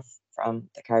stuff from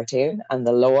the cartoon and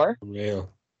the lore,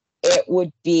 it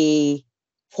would be,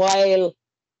 while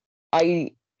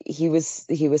I he was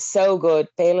so good.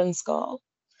 Balin Skull,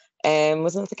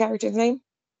 wasn't that the character's name?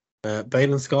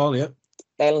 Balin Skull, yeah.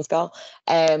 Balin Skull.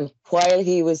 While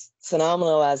he was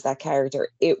phenomenal as that character,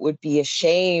 it would be a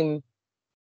shame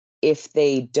if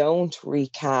they don't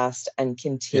recast and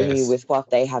continue with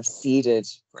what they have seeded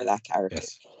for that character.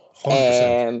 Yes,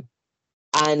 100%.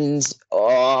 And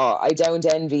I don't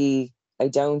envy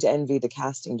the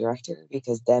casting director,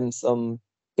 because them some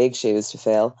big shoes to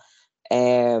fill.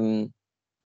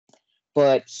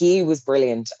 But he was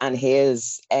brilliant, and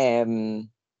his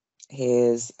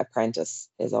apprentice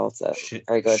is also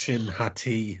very good. Shin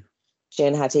Hati.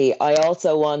 I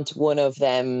also want one of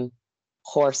them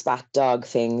horseback dog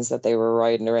things that they were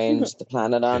riding around the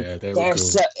planet on. Yeah, they're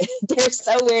cool. they're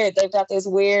so weird. They've got this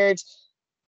weird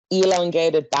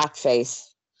elongated bat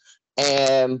face,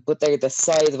 but they're the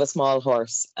size of a small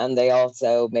horse, and they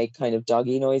also make kind of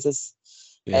doggy noises.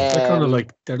 Yeah, they're kind of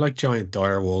they're like giant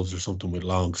dire wolves or something with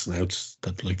long snouts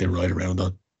that like they ride around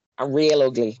on. And real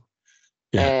ugly.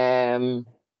 Yeah.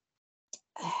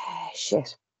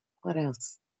 Shit. What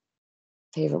else?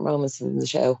 Favorite moments in the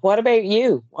show. What about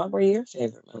you? What were your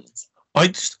favorite moments?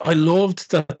 I loved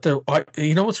that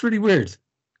you know what's really weird?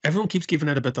 Everyone keeps giving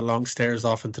out about the long stares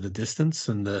off into the distance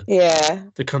and the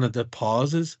kind of the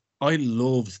pauses. I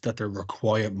loved that there were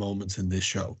quiet moments in this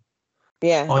show.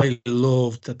 Yeah. I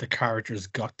loved that the characters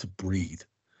got to breathe.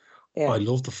 Yeah. I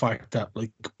love the fact that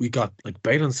like we got like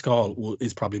Balin Skull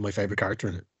is probably my favorite character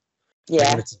in it.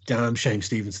 Yeah. And it's a damn shame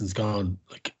Stevenson's gone.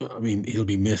 Like, I mean, he'll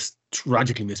be missed,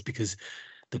 tragically missed, because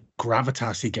the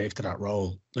gravitas he gave to that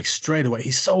role, like straight away,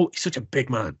 he's such a big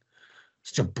man,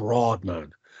 such a broad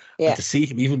man. Yeah. And to see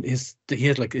him, even his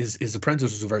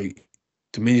apprentice was a very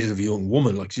diminutive young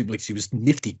woman. Like she was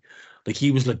nifty. Like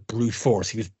he was like brute force.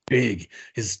 He was big.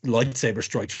 His lightsaber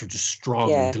strikes were just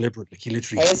strong and deliberate. Like he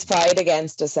literally. His fight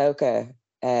against Ahsoka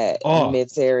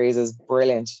mid-series is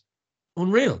brilliant.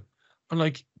 Unreal. And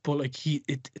like, but like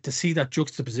to see that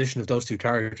juxtaposition of those two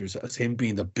characters as him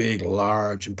being the big,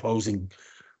 large, imposing,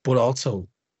 but also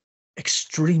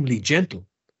extremely gentle.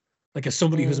 Like as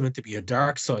somebody who's meant to be a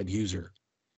dark side user,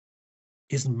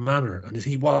 his manner, and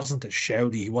he wasn't a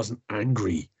shouty, he wasn't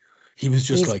angry. He was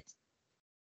just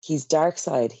he's dark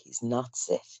side, he's not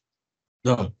Sith.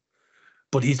 No.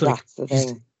 But he's like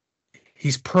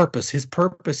his purpose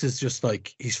is just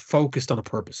like he's focused on a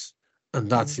purpose, and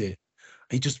that's it.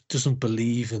 He just doesn't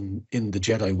believe in the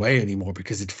Jedi way anymore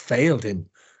because it failed him.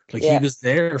 Like he was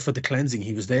there for the cleansing,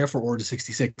 he was there for Order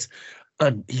 66,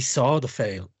 and he saw the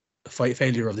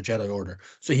failure of the Jedi Order.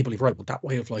 So he believed, right, well, that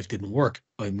way of life didn't work.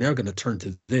 I'm now going to turn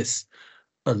to this.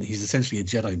 And he's essentially a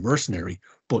Jedi mercenary,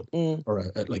 but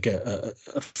or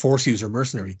a Force user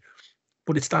mercenary.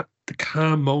 But it's the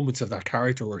calm moments of that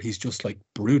character where he's just like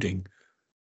brooding.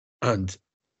 And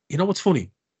you know what's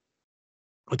funny?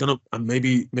 I don't know, and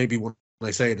maybe when I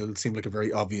say it, it'll seem like a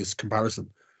very obvious comparison.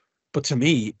 But to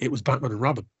me, it was Batman and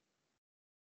Robin.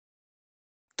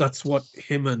 That's what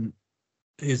him and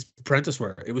his apprentice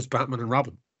were. It was Batman and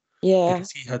Robin. Yeah.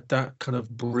 Because he had that kind of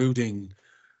brooding,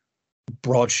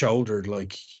 broad-shouldered,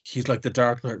 like he's like the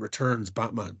Dark Knight Returns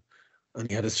Batman. And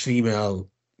he had his female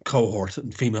cohort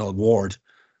and female ward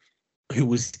who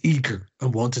was eager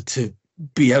and wanted to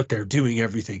be out there doing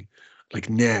everything like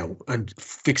now and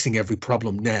fixing every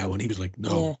problem now. And he was like,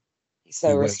 no. Yeah. He's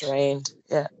so restrained.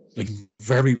 Yeah. Like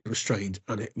very restrained.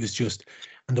 And it was just,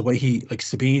 and the way he, like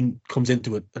Sabine comes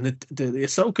into it, and the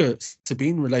Ahsoka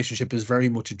Sabine relationship is very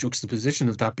much a juxtaposition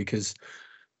of that because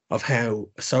of how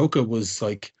Ahsoka was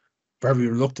like very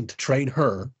reluctant to train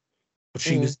her, but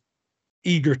she was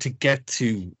eager to get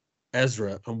to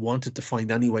Ezra and wanted to find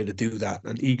any way to do that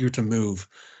and eager to move.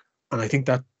 And I think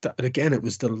that again, it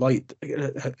was the light.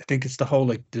 I think it's the whole,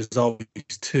 like, there's always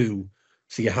two.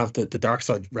 So you have the dark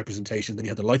side representation, then you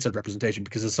have the light side representation,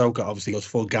 because Ahsoka obviously goes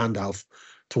full Gandalf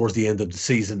towards the end of the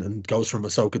season and goes from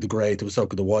Ahsoka the Grey to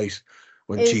Ahsoka the White.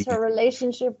 Is her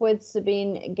relationship with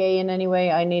Sabine gay in any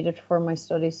way? I need it for my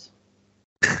studies.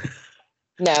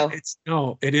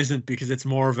 No, it isn't, because it's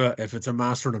more of if it's a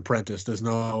master and apprentice, there's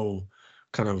no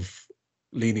kind of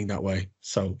leaning that way.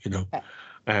 So, okay.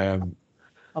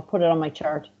 I'll put it on my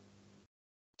chart.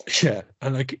 Yeah,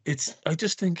 and like I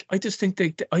just think I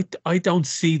don't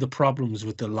see the problems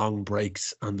with the long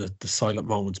breaks and the silent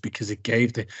moments, because it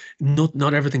gave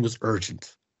not everything was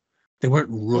urgent. They weren't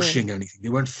rushing anything. They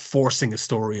weren't forcing a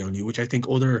story on you, which I think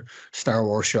other Star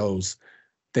Wars shows,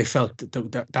 they felt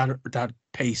that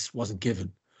pace wasn't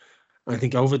given. And I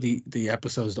think over the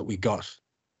episodes that we got,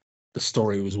 the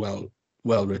story was well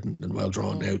written and well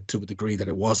drawn out to a degree that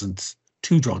it wasn't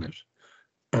too drawn out.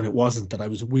 And it wasn't that I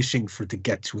was wishing for it to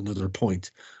get to another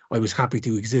point. I was happy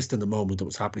to exist in the moment that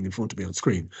was happening in front of me on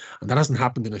screen. And that hasn't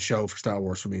happened in a show for Star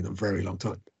Wars for me in a very long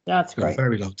time. That's great. In a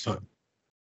very long time.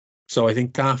 So I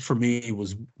think that for me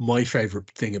was my favorite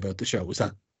thing about the show, was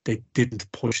that they didn't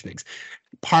push things.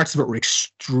 Parts of it were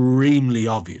extremely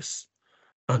obvious,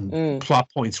 and plot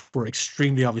points were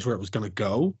extremely obvious where it was going to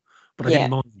go. But I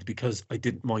didn't mind, because I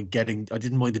didn't mind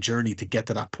the journey to get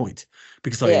to that point,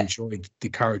 because I enjoyed the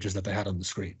characters that they had on the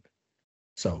screen.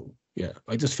 So yeah,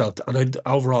 I just felt, and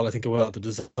overall, I think about the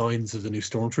designs of the new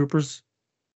stormtroopers.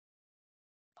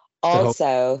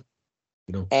 Also,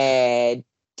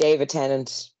 David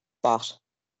Tennant bot.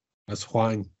 That's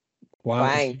Huang.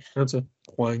 That's a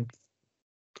Huang.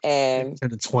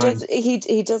 Tennant's Huang.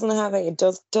 He doesn't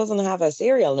have a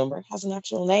serial number. Has an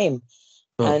actual name.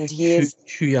 No, and he is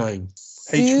Huyang.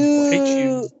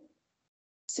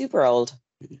 Super old.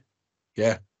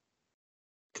 Yeah,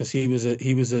 because he was a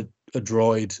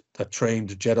droid that trained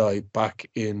Jedi back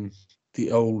in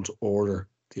the old order,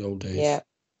 the old days. Yeah,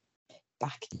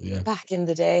 back in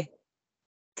the day,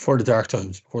 before the dark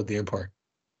times, before the Empire.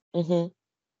 Mm-hmm.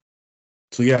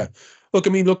 So yeah, look,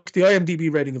 the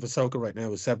IMDb rating of Ahsoka right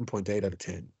now is 7.8 out of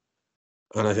 10,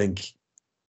 and I think,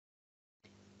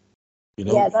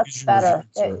 that's better.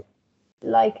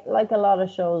 Like a lot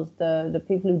of shows, the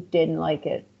people who didn't like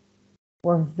it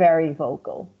were very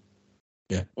vocal.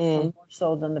 Yeah. More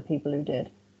so than the people who did.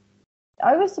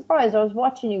 I was surprised. I was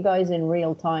watching you guys in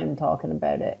real time talking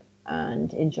about it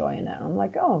and enjoying it. I'm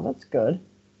like, oh, that's good.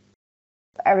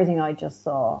 Everything I just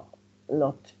saw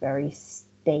looked very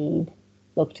staid.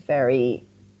 Looked very...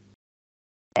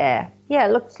 it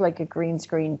looked like a green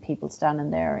screen, people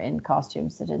standing there in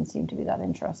costumes that didn't seem to be that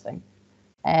interesting.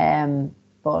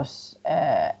 But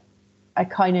I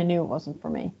kind of knew it wasn't for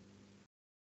me.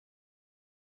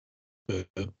 And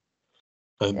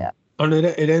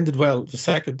it ended well.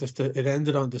 It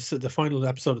ended on the final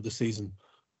episode of the season.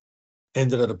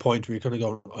 Ended at a point where you're kind of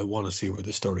going, I want to see where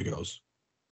this story goes.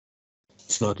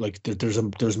 It's not like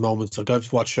there's moments, like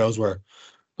I've watched shows where,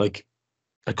 like,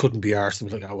 I couldn't be arsed and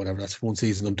be like, oh, whatever, that's one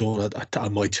season, I'm done. I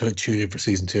might tune in for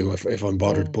season 2 if I'm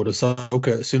bothered. But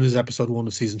Ahsoka, as soon as episode 1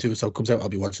 of season 2 comes out, I'll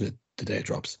be watching it the day it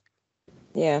drops.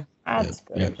 Yeah, that's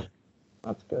good. Yeah.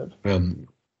 That's good.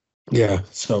 Yeah.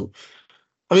 So,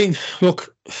 I mean,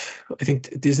 look, I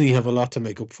think Disney have a lot to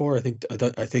make up for. I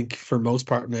think for most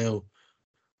part now,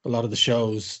 a lot of the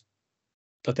shows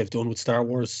that they've done with Star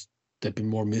Wars, they've been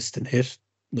more missed than hit.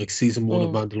 Like season 1 of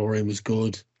Mandalorian was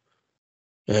good.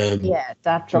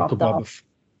 That dropped off.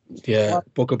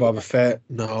 Book of Boba Fett.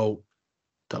 No,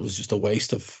 that was just a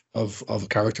waste of a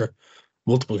character,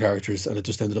 multiple characters, and it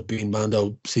just ended up being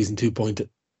Mando season 2.0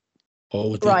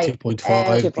 with the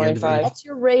 2.5. What's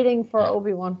your rating for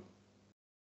Obi-Wan?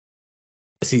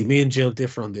 See, me and Jill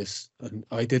differ on this, and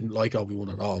I didn't like Obi-Wan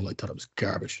at all. I thought it was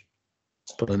garbage,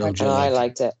 but I know Jill. I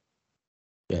liked it.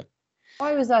 Yeah.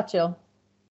 Why was that, Jill?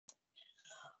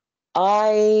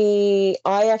 I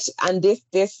actually, and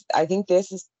this I think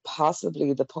this is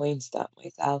possibly the point that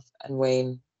myself and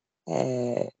Wayne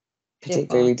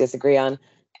particularly disagree on.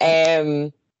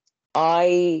 You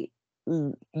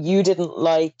didn't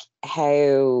like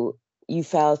how you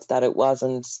felt that it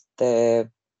wasn't the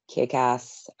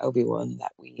kick-ass Obi-Wan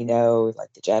that we know,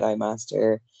 like the Jedi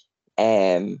Master,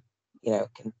 can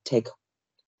take a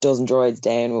dozen droids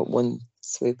down with one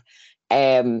swoop.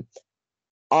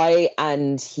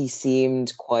 He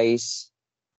seemed quite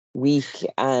weak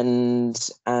and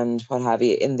what have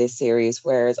you in this series,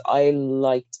 whereas I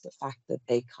liked the fact that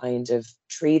they kind of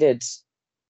treated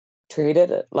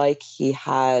it like he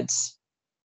had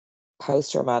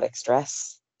post-traumatic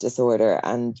stress disorder,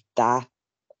 and that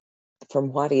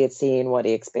from what he had seen, what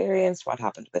he experienced, what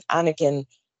happened with Anakin,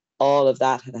 all of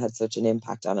that had such an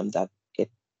impact on him that it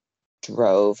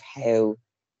drove how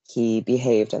he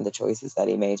behaved and the choices that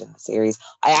he made in the series.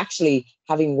 I actually,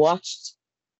 having watched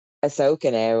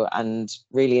Ahsoka now and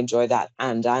really enjoyed that,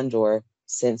 and Andor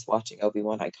since watching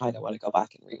Obi-Wan, I kind of want to go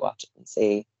back and rewatch it and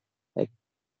see, like,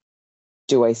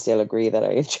 do I still agree that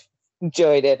I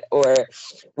enjoyed it, or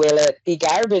will it be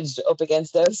garbage up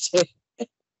against those two?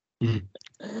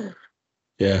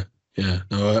 Yeah.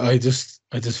 No, I just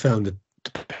found the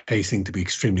pacing to be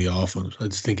extremely off on it. I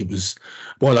just think it was,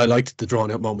 well, I liked the drawn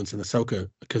out moments in Ahsoka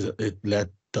because it let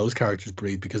those characters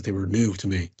breathe, because they were new to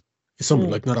me. Some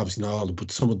like, not obviously not all, but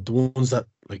some of the ones that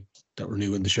were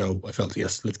new in the show, I felt,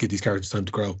 yes, let's give these characters time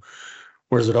to grow.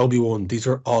 Whereas at Obi-Wan, these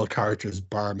are all characters,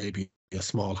 bar maybe a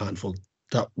small handful,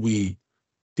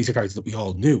 these are characters that we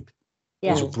all knew.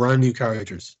 These are brand new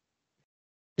characters.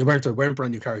 They weren't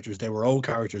brand new characters. They were old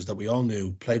characters that we all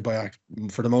knew,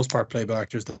 for the most part, played by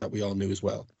actors that we all knew as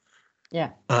well.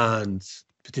 Yeah. And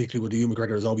particularly with Ewan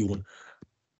McGregor as Obi-Wan.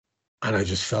 And I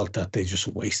just felt that they just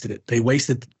wasted it. They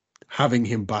wasted having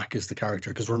him back as the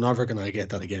character, because we're never going to get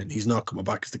that again. He's not coming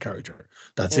back as the character.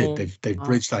 That's it. They've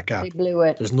bridged that gap. They blew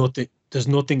it. There's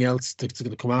nothing else that's going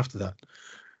to come after that.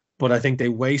 But I think they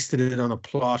wasted it on a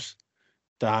plot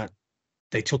that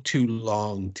they took too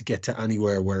long to get to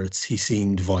anywhere where he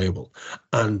seemed viable.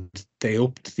 And they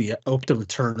upped the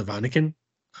return of Anakin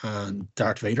and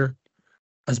Darth Vader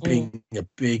as being a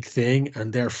big thing,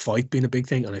 and their fight being a big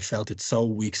thing, and I felt it so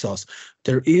weak sauce.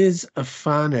 There is a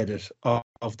fan edit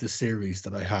of the series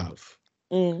that I have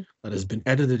that has been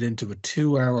edited into a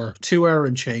 2 hour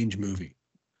and change movie.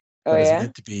 Oh, that is yeah?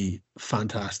 meant to be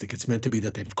fantastic. It's meant to be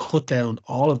that they've cut down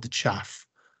all of the chaff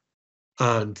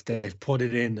and they've put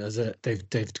it in as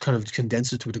they've kind of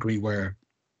condensed it to a degree where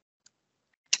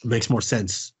it makes more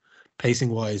sense,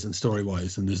 pacing wise and story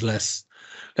wise, and there's less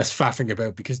faffing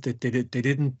about, because they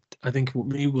didn't. I think with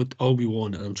me with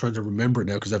Obi-Wan, and I'm trying to remember it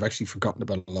now because I've actually forgotten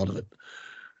about a lot of it.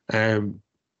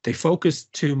 They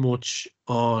focused too much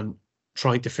on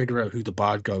trying to figure out who the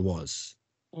bad guy was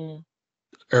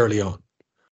early on.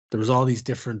 There was all these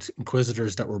different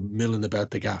inquisitors that were milling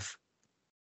about the gaff,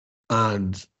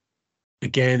 and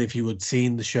again, if you had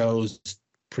seen the shows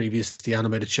previous, the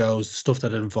animated shows, stuff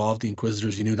that involved the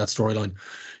inquisitors, you knew that storyline.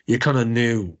 You kind of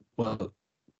knew, well,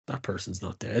 that person's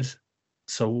not dead,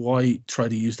 so why try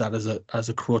to use that as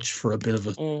a crutch for a bit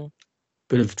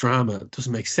of drama? It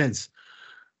doesn't make sense.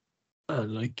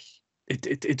 And like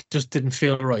it just didn't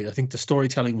feel right. I think the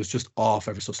storytelling was just off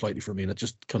ever so slightly for me, and it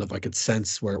just kind of, I could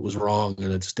sense where it was wrong,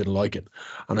 and I just didn't like it.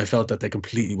 And I felt that they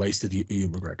completely wasted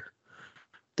Ewan McGregor.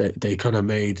 They kind of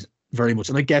made very much,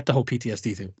 and I get the whole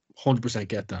PTSD thing, 100%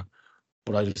 get that,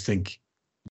 but I just think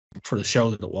for the show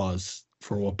that it was,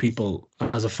 for what people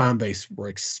as a fan base were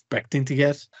expecting to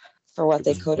get, for what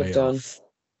they could have done,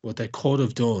 what they could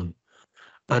have done,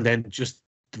 and then just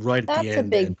right at the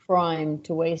end. That's a big crime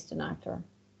to waste an actor,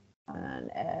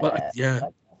 and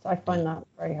I find that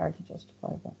very hard to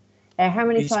justify. But how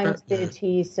many times did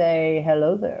he say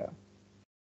hello there?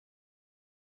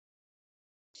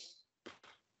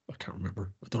 I can't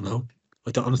remember. I don't know.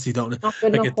 Honestly don't know. Not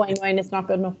good enough, Wayne. It's not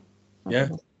good enough.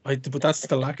 But that's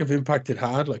the lack of impact it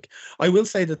had. Like, I will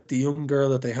say that the young girl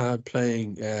that they had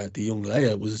playing the young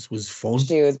Leia was fun.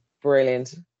 She was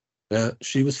brilliant. Yeah,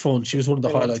 she was fun. She was one of the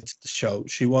highlights of the show.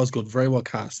 She was good, very well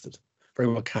cast.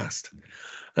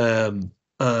 I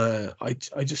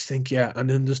just think, and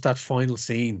then just that final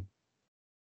scene.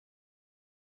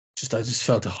 I just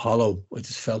felt hollow. I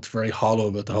just felt very hollow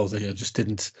about the whole thing. I just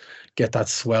didn't get that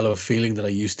swell of feeling that I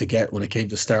used to get when it came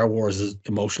to Star Wars'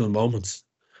 emotional moments.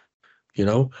 You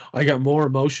know, I got more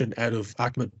emotion out of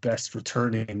Ahmed Best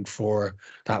returning for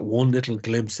that one little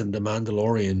glimpse in The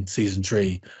Mandalorian season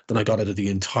 3 than I got out of the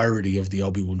entirety of the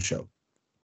Obi-Wan show.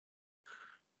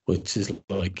 Which is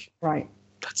like, right.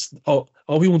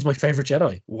 Obi-Wan's my favorite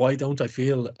Jedi. Why don't I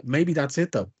feel? Maybe that's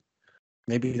it though.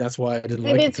 Maybe that's why I didn't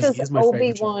like it, because he is my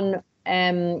Obi-Wan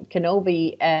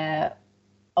Kenobi,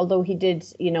 although he did,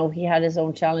 he had his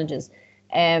own challenges.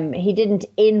 He didn't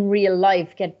in real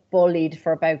life get bullied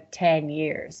for about 10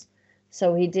 years,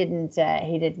 so he didn't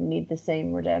need the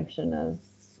same redemption as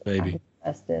maybe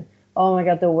did. Oh my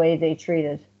God, the way they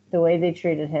treated him, the way they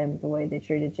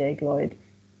treated Jake Lloyd.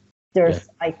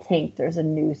 I think there's a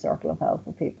new circle of hell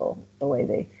for people.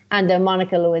 And the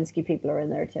Monica Lewinsky people are in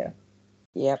there too.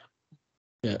 Yep.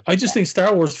 Yeah, I just think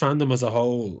Star Wars fandom as a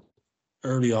whole,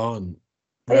 early on,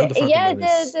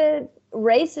 the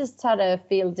racists had a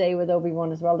field day with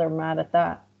Obi-Wan as well. They're mad at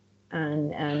that,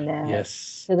 and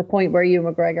yes, to the point where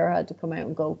Ewan McGregor had to come out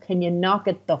and go, "Can you knock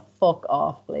it the fuck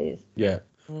off, please?" Yeah,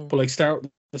 but like the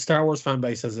Star Wars fan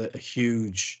base has a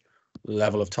huge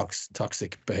level of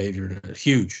toxic behavior.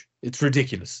 Huge, it's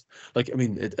ridiculous. Like, I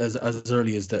mean, as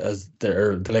early as the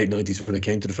late 90s, when it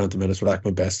came to the Phantom Menace with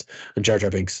Ahmed Best and Jar Jar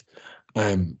Binks,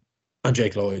 and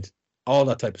Jake Lloyd, all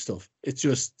that type of stuff. It's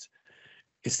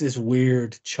this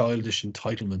weird childish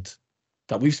entitlement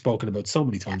that we've spoken about so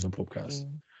many times on Pubcast.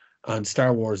 And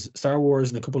Star Wars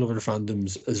and a couple of other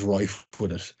fandoms is rife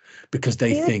with it, because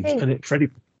they think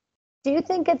do you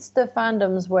think it's the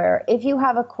fandoms where if you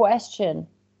have a question,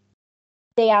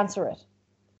 they answer it?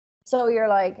 So you're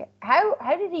like, how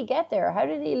did he get there? How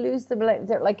did he lose the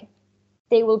like?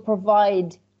 They will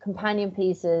provide companion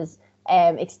pieces,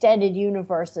 extended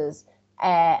universes,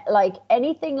 like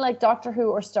anything like Doctor Who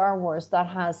or Star Wars that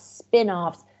has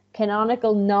spin-offs,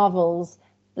 canonical novels,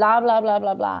 blah blah blah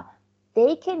blah blah.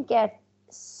 They can get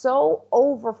so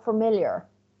over familiar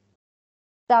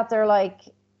that they're like,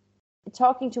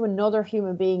 talking to another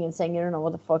human being and saying you don't know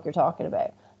what the fuck you're talking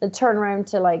about. They'll turn around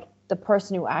to like the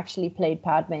person who actually played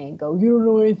Padme and go, you don't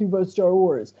know anything about Star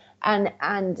Wars.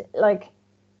 And like,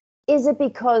 is it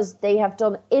because they have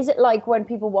done, is it like when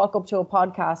people walk up to a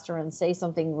podcaster and say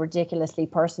something ridiculously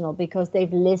personal because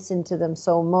they've listened to them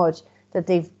so much that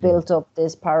they've built up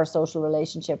this parasocial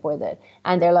relationship with it?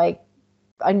 And they're like,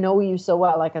 I know you so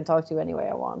well, I can talk to you any way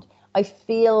I want. I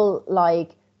feel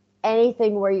like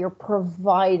anything where you're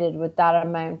provided with that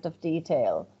amount of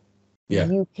detail,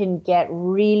 you can get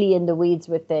really in the weeds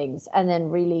with things and then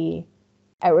really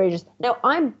outrageous. Now,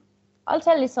 I'll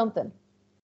tell you something.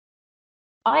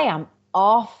 I am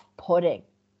off-putting,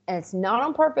 and it's not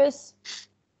on purpose,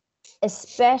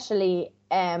 especially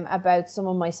about some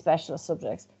of my specialist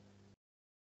subjects.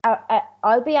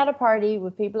 I'll be at a party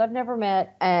with people I've never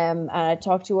met, and I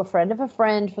talk to a friend of a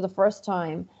friend for the first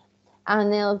time,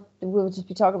 and we'll just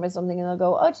be talking about something, and they'll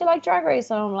go, "Oh, do you like Drag Race?"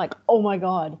 And I'm like, "Oh my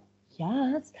god,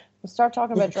 yes!" We'll start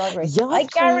talking about Drag Race. I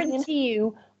guarantee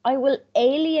you, I will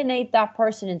alienate that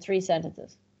person in 3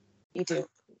 sentences. You do.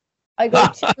 I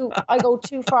go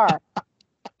too far,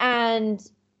 and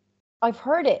I've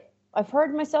heard it. I've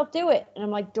heard myself do it, and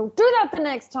I'm like, "Don't do that the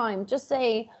next time. Just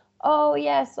say, oh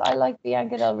yes, I like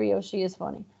Bianca Del Rio. She is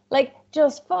funny." Like,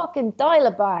 just fucking dial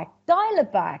it back. Dial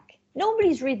it back.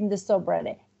 Nobody's reading the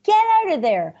subreddit. Get out of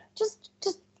there. Just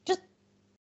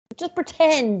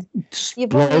pretend. Just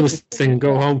blow this thing and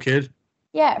go home, kid.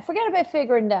 Yeah, forget about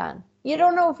Figure and Dan. You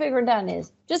don't know what Figure and Dan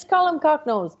is. Just call him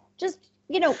Cocknose. Just,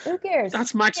 who cares?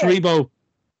 That's Max Rebo.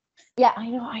 Yeah, I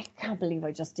know. I can't believe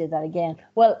I just did that again.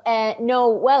 Well, no.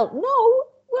 Well,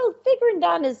 Figure and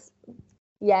Dan is...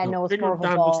 Yeah, no, it's more of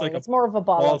a ball. Like it's more of a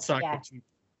ball. Yeah,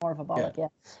 more of a ball. Yeah.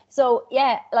 So,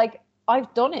 like,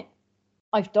 I've done it.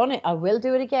 I will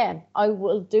do it again. I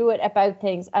will do it about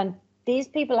things. And these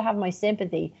people have my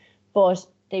sympathy, but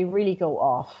they really go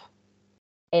off.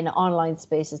 In online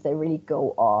spaces, they really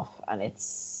go off. And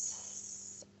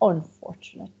it's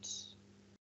unfortunate.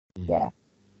 Yeah.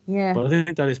 Yeah. But I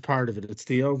think that is part of it. It's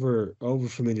the over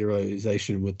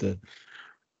familiarization with the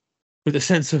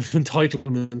sense of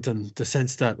entitlement and the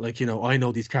sense that, like, I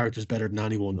know these characters better than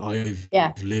anyone. I've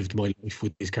lived my life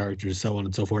with these characters, so on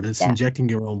and so forth. And it's injecting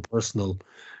your own personal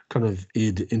kind of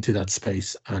id into that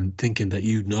space and thinking that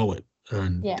you know it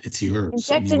and it's yours.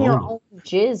 Injecting your own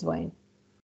jizz, Wayne.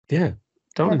 Yeah.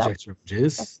 Don't inject your own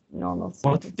jizz. That's normal.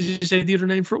 What did you say the other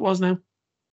name for it was now?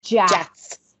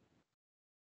 Jazt.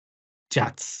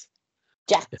 Jazt. Jazt.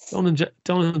 Yeah, don't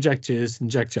inject jizz,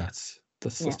 inject Jazt.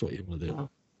 That's just what you want to do.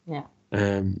 Yeah.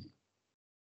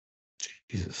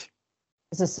 Jesus.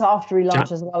 It's a soft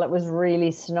relaunch as well. It was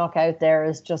really snuck out there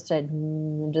as just a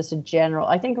general.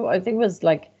 I think it was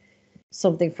like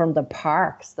something from the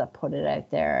parks that put it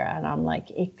out there, and I'm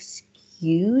like,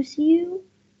 excuse you,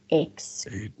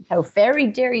 how very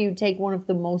dare you take one of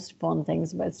the most fun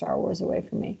things about Star Wars away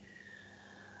from me?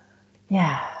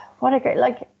 Yeah, what a great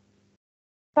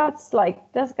That's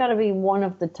got to be one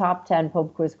of the top 10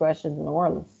 pub quiz questions in the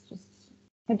world. It's just,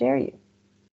 how dare you?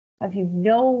 Have you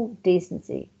no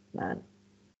decency, man?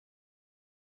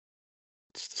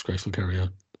 It's disgraceful. Carry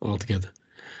on altogether.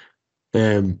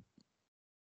 Yeah,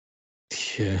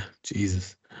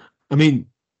 Jesus. I mean,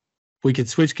 we could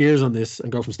switch gears on this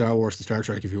and go from Star Wars to Star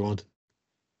Trek if you want.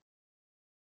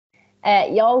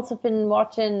 Y'all have been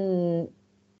watching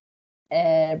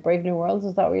Brave New Worlds.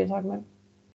 Is that what you're talking about?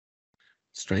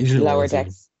 Strange New Lower Worlds.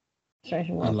 Decks. Strange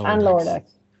New Worlds and Lower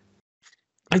Decks.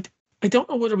 I don't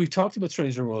know whether we've talked about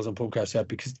Strange New Worlds on Pubcast yet,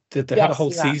 because they had a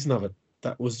whole season of it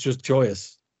that was just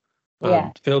joyous.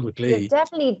 Filled with glee. You've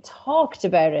definitely talked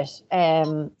about it.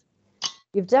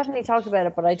 You've definitely talked about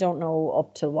it, but I don't know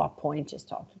up to what point you've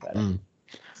talked about it.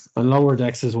 And Lower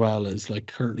Decks as well is like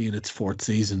currently in its 4th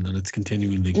season, and it's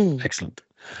continually excellent.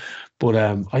 But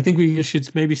I think we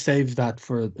should maybe save that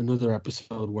for another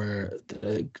episode where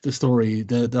the story,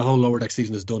 the whole Lower Decks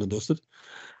season is done and dusted.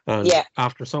 And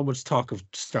after so much talk of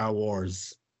Star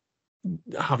Wars,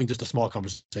 having just a small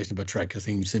conversation about Trek, I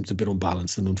think seems a bit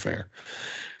unbalanced and unfair.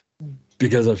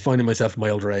 Because I'm finding myself in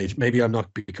my older age, maybe I'm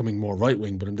not becoming more right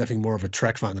wing, but I'm definitely more of a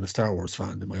Trek fan than a Star Wars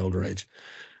fan in my older age.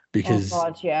 Because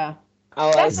I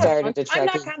started to Trek. I'm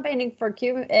not campaigning for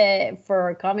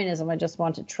communism. I just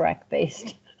want a Trek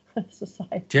based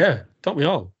society. Yeah, don't we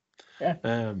all?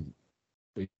 Yeah.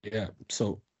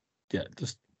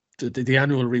 Just the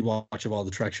annual rewatch of all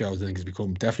the Trek shows, I think, has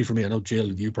become definitely for me. I know,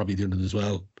 Jill, you probably doing it as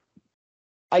well.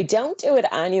 I don't do it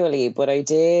annually, but I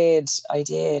did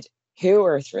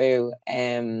Hoover through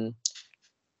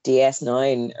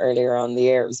DS9 earlier on the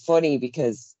year. It was funny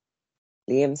because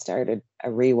Liam started a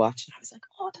rewatch and I was like,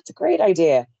 oh, that's a great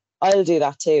idea. I'll do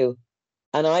that too.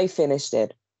 and I finished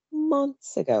it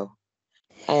months ago.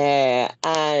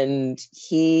 And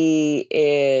he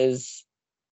is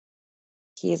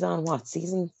on what,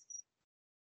 season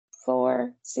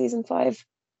 4, season 5?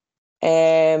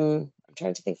 I'm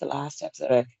trying to think the last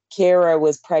episode. Kira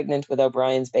was pregnant with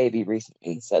O'Brien's baby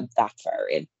recently, so that far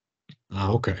in.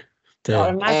 Oh, okay.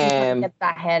 God, imagine trying to get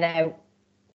that head out.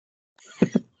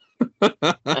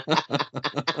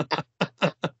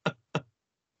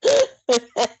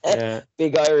 Yeah.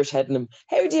 Big Irish head in him.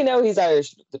 How do you know he's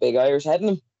Irish? The big Irish head in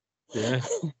him. Yeah.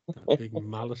 Big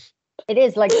mallet. It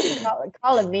is like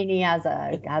Colin Meaney has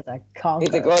a conquer.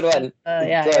 It's a good one.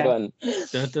 Good one.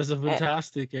 There's a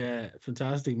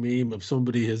fantastic meme of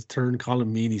somebody has turned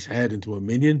Colin Meaney's head into a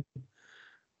minion.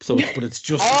 So, but it's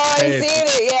just his head. I've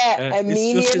seen it. Yeah, a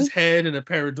minion. It's just his head and a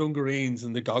pair of dungareens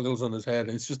and the goggles on his head.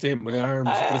 It's just him with arms.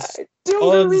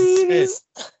 Dungareens.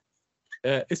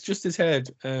 It's just his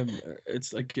head.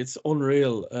 It's like, it's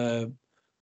unreal. I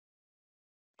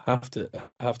have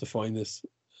to find this,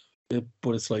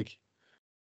 but it's like,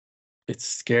 it's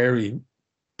scary,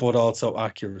 but also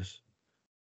accurate.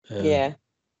 Yeah.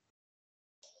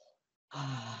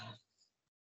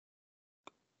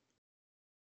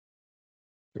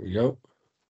 Here we go.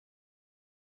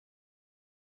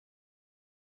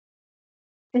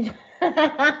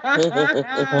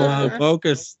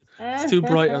 Focus. It's too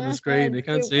bright on the screen. They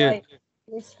can't see it.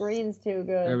 Your screen's too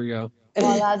good. There we go.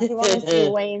 Well, lads, you want to see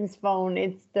Wayne's phone?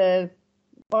 It's the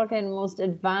fucking most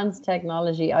advanced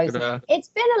technology I've seen. It's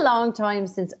been a long time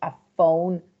since a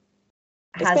phone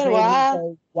has made me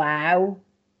go, wow.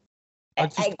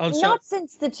 Not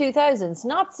since the 2000s,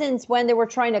 not since when they were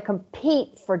trying to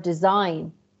compete for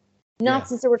design, not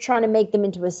since they were trying to make them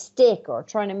into a stick or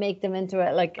trying to make them into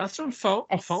that's when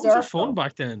phones were fun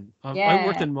back then. I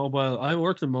worked in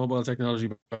mobile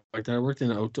technology back then. I worked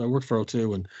for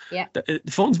O2, and the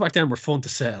phones back then were fun to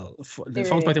sell.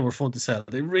 Back then were fun to sell.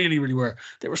 They really, really were.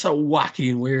 They were so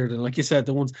wacky and weird. And like you said,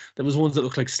 there was ones that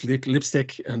looked like slick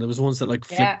lipstick, and there was ones that like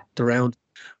flipped around.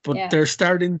 But they're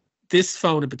starting. This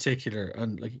phone in particular,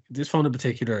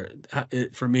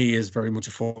 it, for me, is very much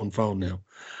a fun phone now.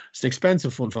 It's an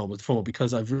expensive fun phone, but fun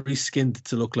because I've reskinned it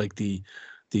to look like the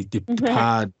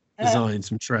pad designs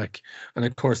from Trek, and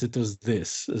of course it does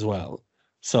this as well.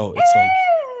 So it's like,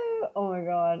 oh my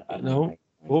god,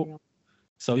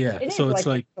 so yeah, so it's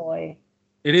like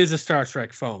it is a Star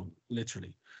Trek phone,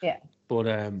 literally. Yeah. But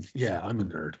I'm a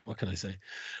nerd. What can I say?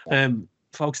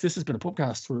 Folks, this has been a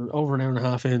Pubcast. We're over an hour and a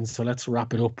half in, so let's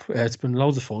wrap it up. It's been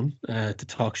loads of fun to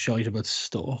talk shite about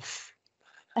stuff.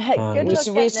 Good luck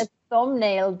getting a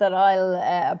thumbnail that I'll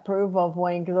approve of,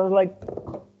 Wayne, because I was like...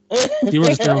 You were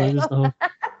just doing this,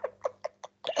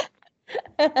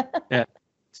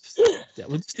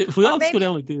 we all just go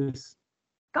down like this.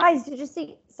 Guys, did you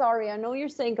see... Sorry, I know you're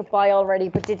saying goodbye already,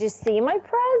 but did you see my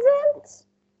present?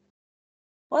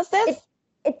 What's this?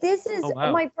 This is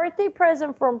my birthday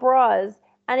present from Braz,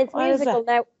 and it's musical.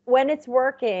 Now, when it's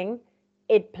working,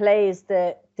 it plays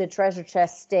the treasure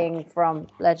chest sting from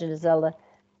Legend of Zelda,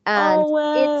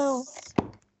 and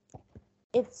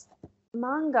it's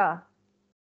manga.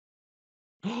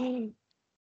 Oh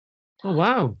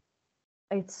wow!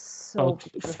 It's so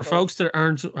for folks that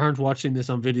aren't watching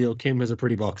this on video, Kim has a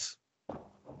pretty box.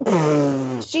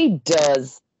 She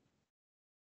does.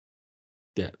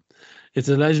 Yeah. It's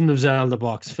a Legend of Zelda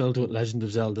box filled with Legend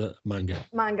of Zelda manga,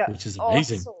 which is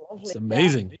amazing. So it's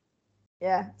amazing.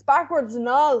 Yeah, it's backwards and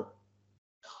all.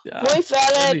 Yeah, my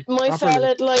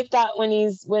fella like that when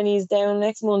he's down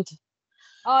next month.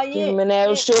 Oh yeah. Give him an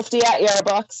old shufty at your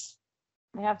box.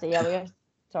 We have to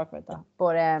talk about that.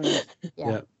 But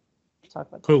talk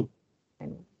about cool. That.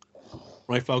 Anyway.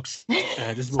 Right, folks.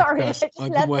 This is sorry, I just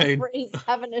let the phrase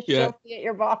having a shufty at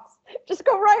your box just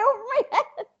go right over my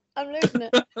head. I'm losing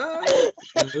it.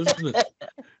 You're losing it.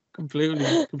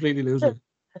 Completely losing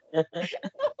it.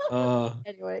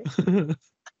 Anyway.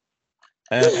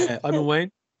 I've been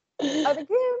Wayne. I've been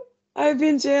Kim. I've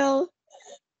been Jill.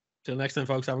 Till next time,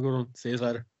 folks. Have a good one. See you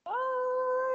later.